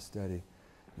part of the study.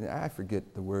 And I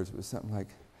forget the words. It was something like,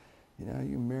 you know,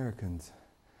 you Americans,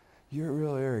 you're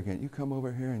real arrogant. You come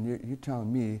over here and you're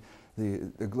telling me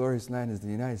the glorious land is the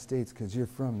United States because you're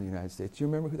from the United States. You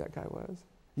remember who that guy was?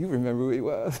 You remember who he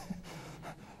was?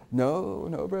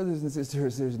 No, brothers and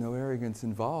sisters, there's no arrogance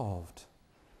involved.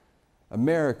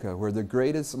 America, where the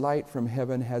greatest light from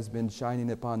heaven has been shining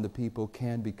upon the people,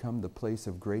 can become the place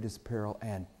of greatest peril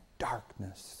and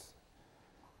darkness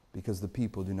because the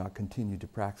people do not continue to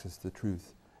practice the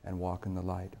truth and walk in the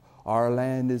light. Our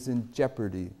land is in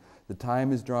jeopardy. The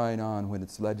time is drawing on when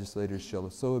its legislators shall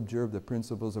so observe the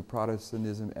principles of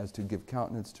Protestantism as to give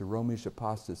countenance to Romish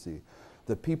apostasy.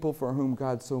 The people for whom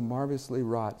God so marvelously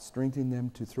wrought, strengthening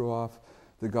them to throw off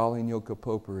the galling yoke of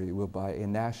popery, will by a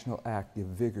national act give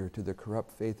vigor to the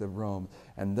corrupt faith of Rome,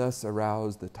 and thus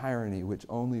arouse the tyranny which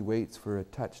only waits for a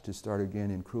touch to start again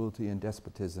in cruelty and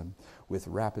despotism with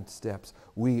rapid steps.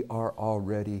 We are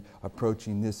already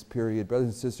approaching this period. Brothers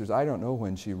and sisters, I don't know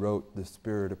when she wrote the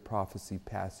Spirit of Prophecy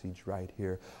passage right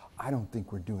here. I don't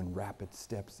think we're doing rapid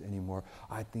steps anymore.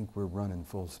 I think we're running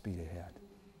full speed ahead.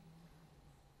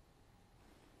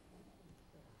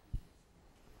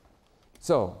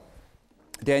 So,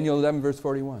 Daniel 11, verse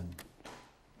 41.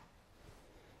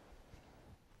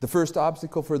 The first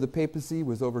obstacle for the papacy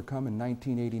was overcome in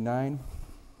 1989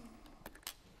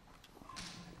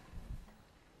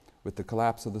 with the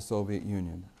collapse of the Soviet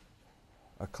Union.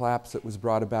 A collapse that was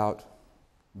brought about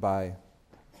by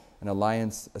an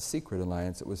alliance, a secret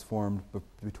alliance that was formed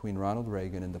between Ronald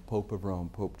Reagan and the Pope of Rome,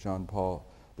 Pope John Paul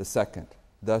II,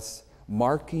 thus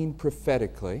marking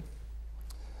prophetically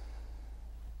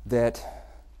that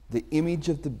the image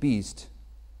of the beast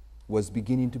was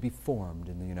beginning to be formed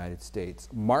in the United States,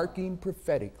 marking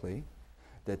prophetically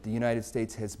that the United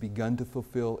States has begun to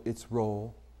fulfill its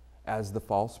role as the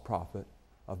false prophet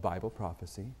of Bible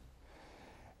prophecy,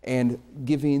 and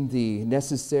giving the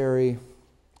necessary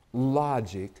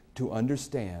logic to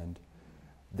understand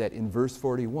that in verse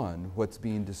 41, what's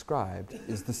being described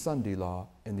is the Sunday law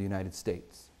in the United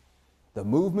States. The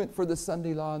movement for the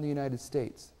Sunday law in the United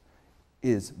States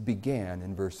began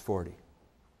in verse 40.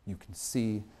 You can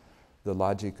see the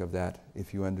logic of that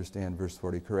if you understand verse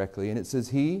 40 correctly. And it says,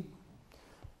 He,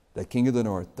 the King of the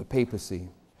North, the papacy,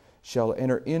 shall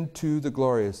enter into the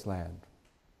glorious land,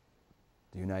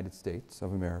 the United States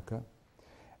of America,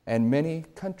 and many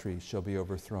countries shall be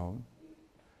overthrown.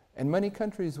 And many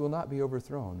countries will not be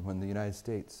overthrown when the United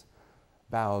States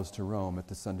bows to Rome at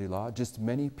the Sunday law. Just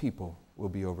many people will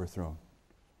be overthrown.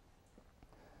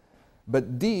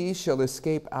 But these shall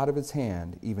escape out of his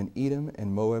hand, even Edom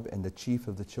and Moab and the chief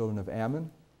of the children of Ammon.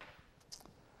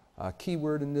 A key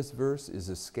word in this verse is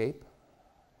escape,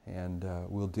 and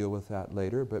we'll deal with that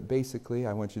later. But basically,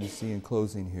 I want you to see in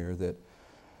closing here that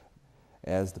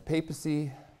as the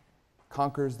papacy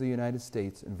conquers the United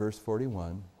States in verse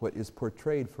 41, what is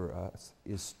portrayed for us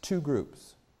is two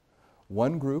groups.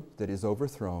 One group that is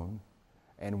overthrown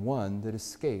and one that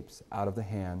escapes out of the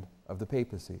hand of the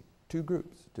papacy. Two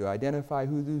groups. To identify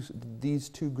who these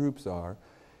two groups are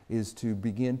is to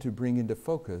begin to bring into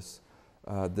focus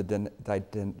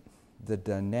the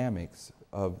dynamics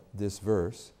of this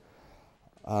verse.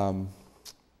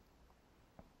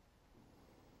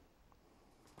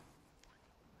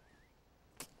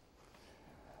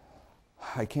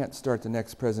 I can't start the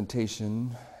next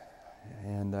presentation,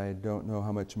 and I don't know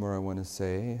how much more I want to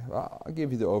say. I'll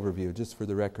give you the overview, just for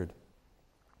the record.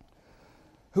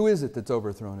 Who is it that's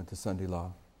overthrown at the Sunday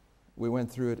law? We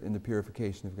went through it in the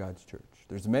purification of God's church.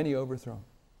 There's many overthrown.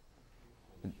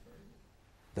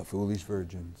 The foolish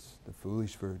virgins. The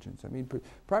foolish virgins. I mean,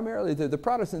 primarily the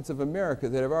Protestants of America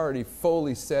that have already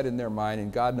fully set in their mind,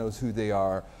 and God knows who they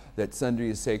are, that Sunday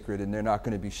is sacred and they're not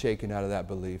going to be shaken out of that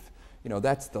belief.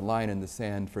 that's the line in the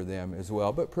sand for them as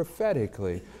well. But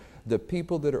prophetically, the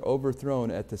people that are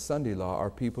overthrown at the Sunday law are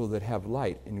people that have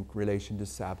light in relation to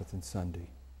Sabbath and Sunday.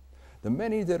 The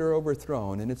many that are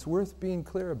overthrown, and it's worth being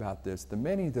clear about this, the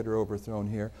many that are overthrown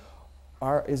here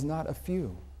is not a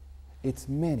few. It's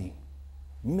many.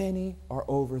 Many are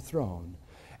overthrown.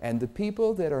 And the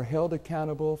people that are held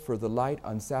accountable for the light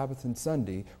on Sabbath and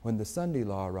Sunday, when the Sunday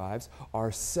law arrives,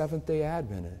 are Seventh-day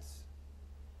Adventists.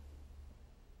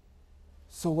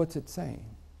 So what's it saying?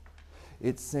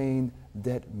 It's saying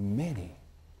that many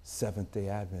Seventh-day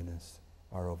Adventists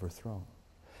are overthrown.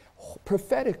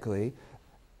 Prophetically,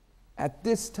 at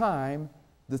this time,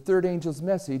 the third angel's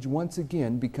message once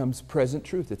again becomes present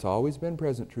truth. It's always been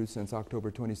present truth since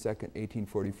October 22nd,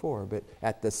 1844, but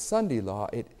at the Sunday law,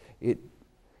 it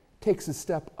takes a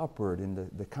step upward in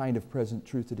the kind of present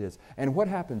truth it is. And what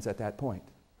happens at that point?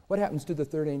 What happens to the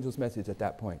third angel's message at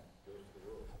that point?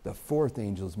 The fourth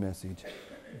angel's message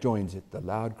joins it. The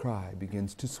loud cry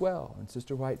begins to swell. And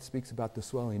Sister White speaks about the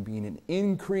swelling being an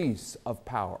increase of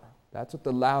power. That's what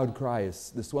the loud cry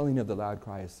is, the swelling of the loud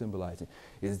cry is symbolizing,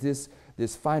 is this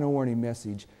final warning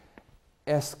message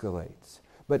escalates.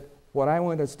 But what I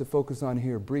want us to focus on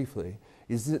here briefly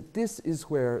is that this is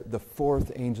where the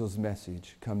fourth angel's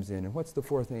message comes in. And what's the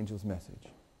fourth angel's message?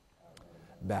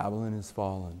 Babylon is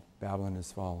fallen. Babylon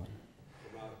is fallen.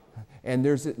 And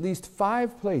there's at least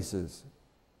five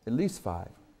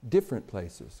different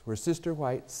places where Sister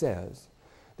White says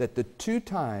that the two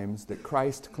times that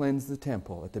Christ cleansed the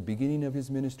temple, at the beginning of his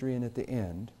ministry and at the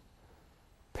end,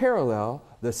 parallel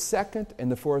the second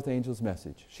and the fourth angel's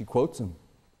message. She quotes them.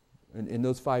 In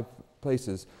those five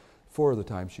places, 4 of the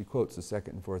times she quotes the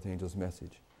second and fourth angel's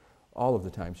message. All of the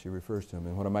times she refers to them.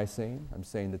 And what am I saying? I'm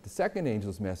saying that the second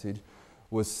angel's message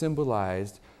was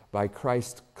symbolized by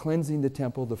Christ cleansing the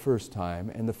temple the first time,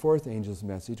 and the fourth angel's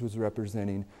message was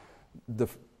representing the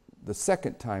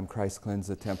second time Christ cleansed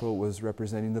the temple was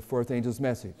representing the fourth angel's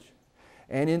message.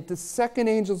 And the second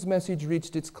angel's message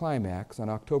reached its climax on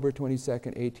October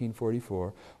 22nd,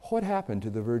 1844. What happened to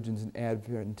the virgins in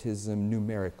Adventism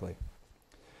numerically?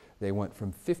 They went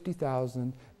from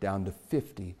 50,000 down to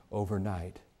 50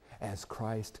 overnight as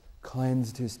Christ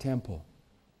cleansed his temple.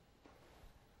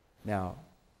 Now,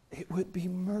 it would be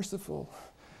merciful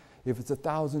if it's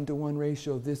 1,000 to 1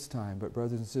 ratio this time, but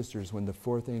brothers and sisters, when the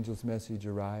fourth angel's message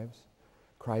arrives,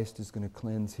 Christ is going to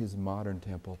cleanse his modern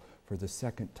temple for the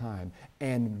second time,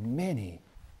 and many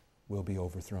will be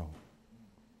overthrown.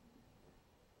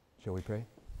 Shall we pray?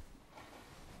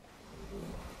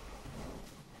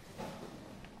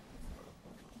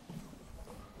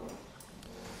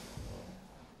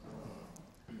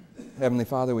 Heavenly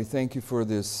Father, we thank you for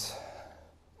this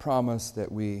promise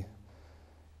that we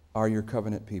are your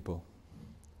covenant people.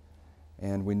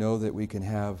 And we know that we can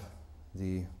have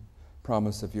the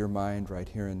promise of your mind right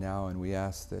here and now, and we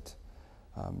ask that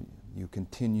you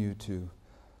continue to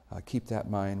keep that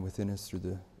mind within us through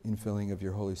the infilling of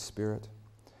your Holy Spirit.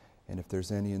 And if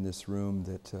there's any in this room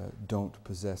that don't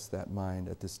possess that mind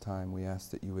at this time, we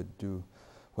ask that you would do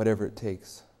whatever it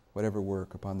takes, whatever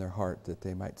work upon their heart, that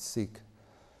they might seek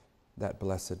that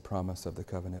blessed promise of the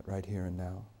covenant right here and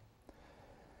now.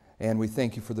 And we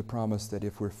thank you for the promise that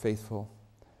if we're faithful,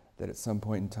 that at some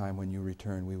point in time when you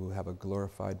return, we will have a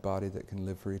glorified body that can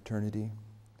live for eternity.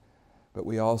 But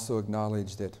we also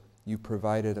acknowledge that you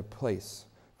provided a place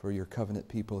for your covenant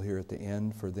people here at the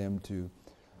end, for them to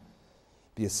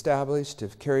be established, to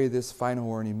carry this final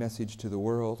warning message to the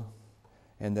world,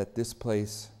 and that this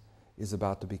place is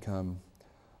about to become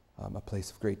a place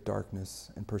of great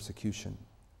darkness and persecution.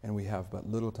 And we have but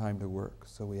little time to work,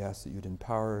 so we ask that you'd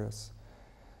empower us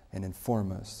and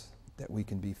inform us that we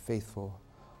can be faithful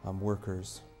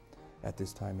workers at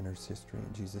this time in Earth's history.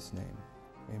 In Jesus' name,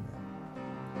 amen.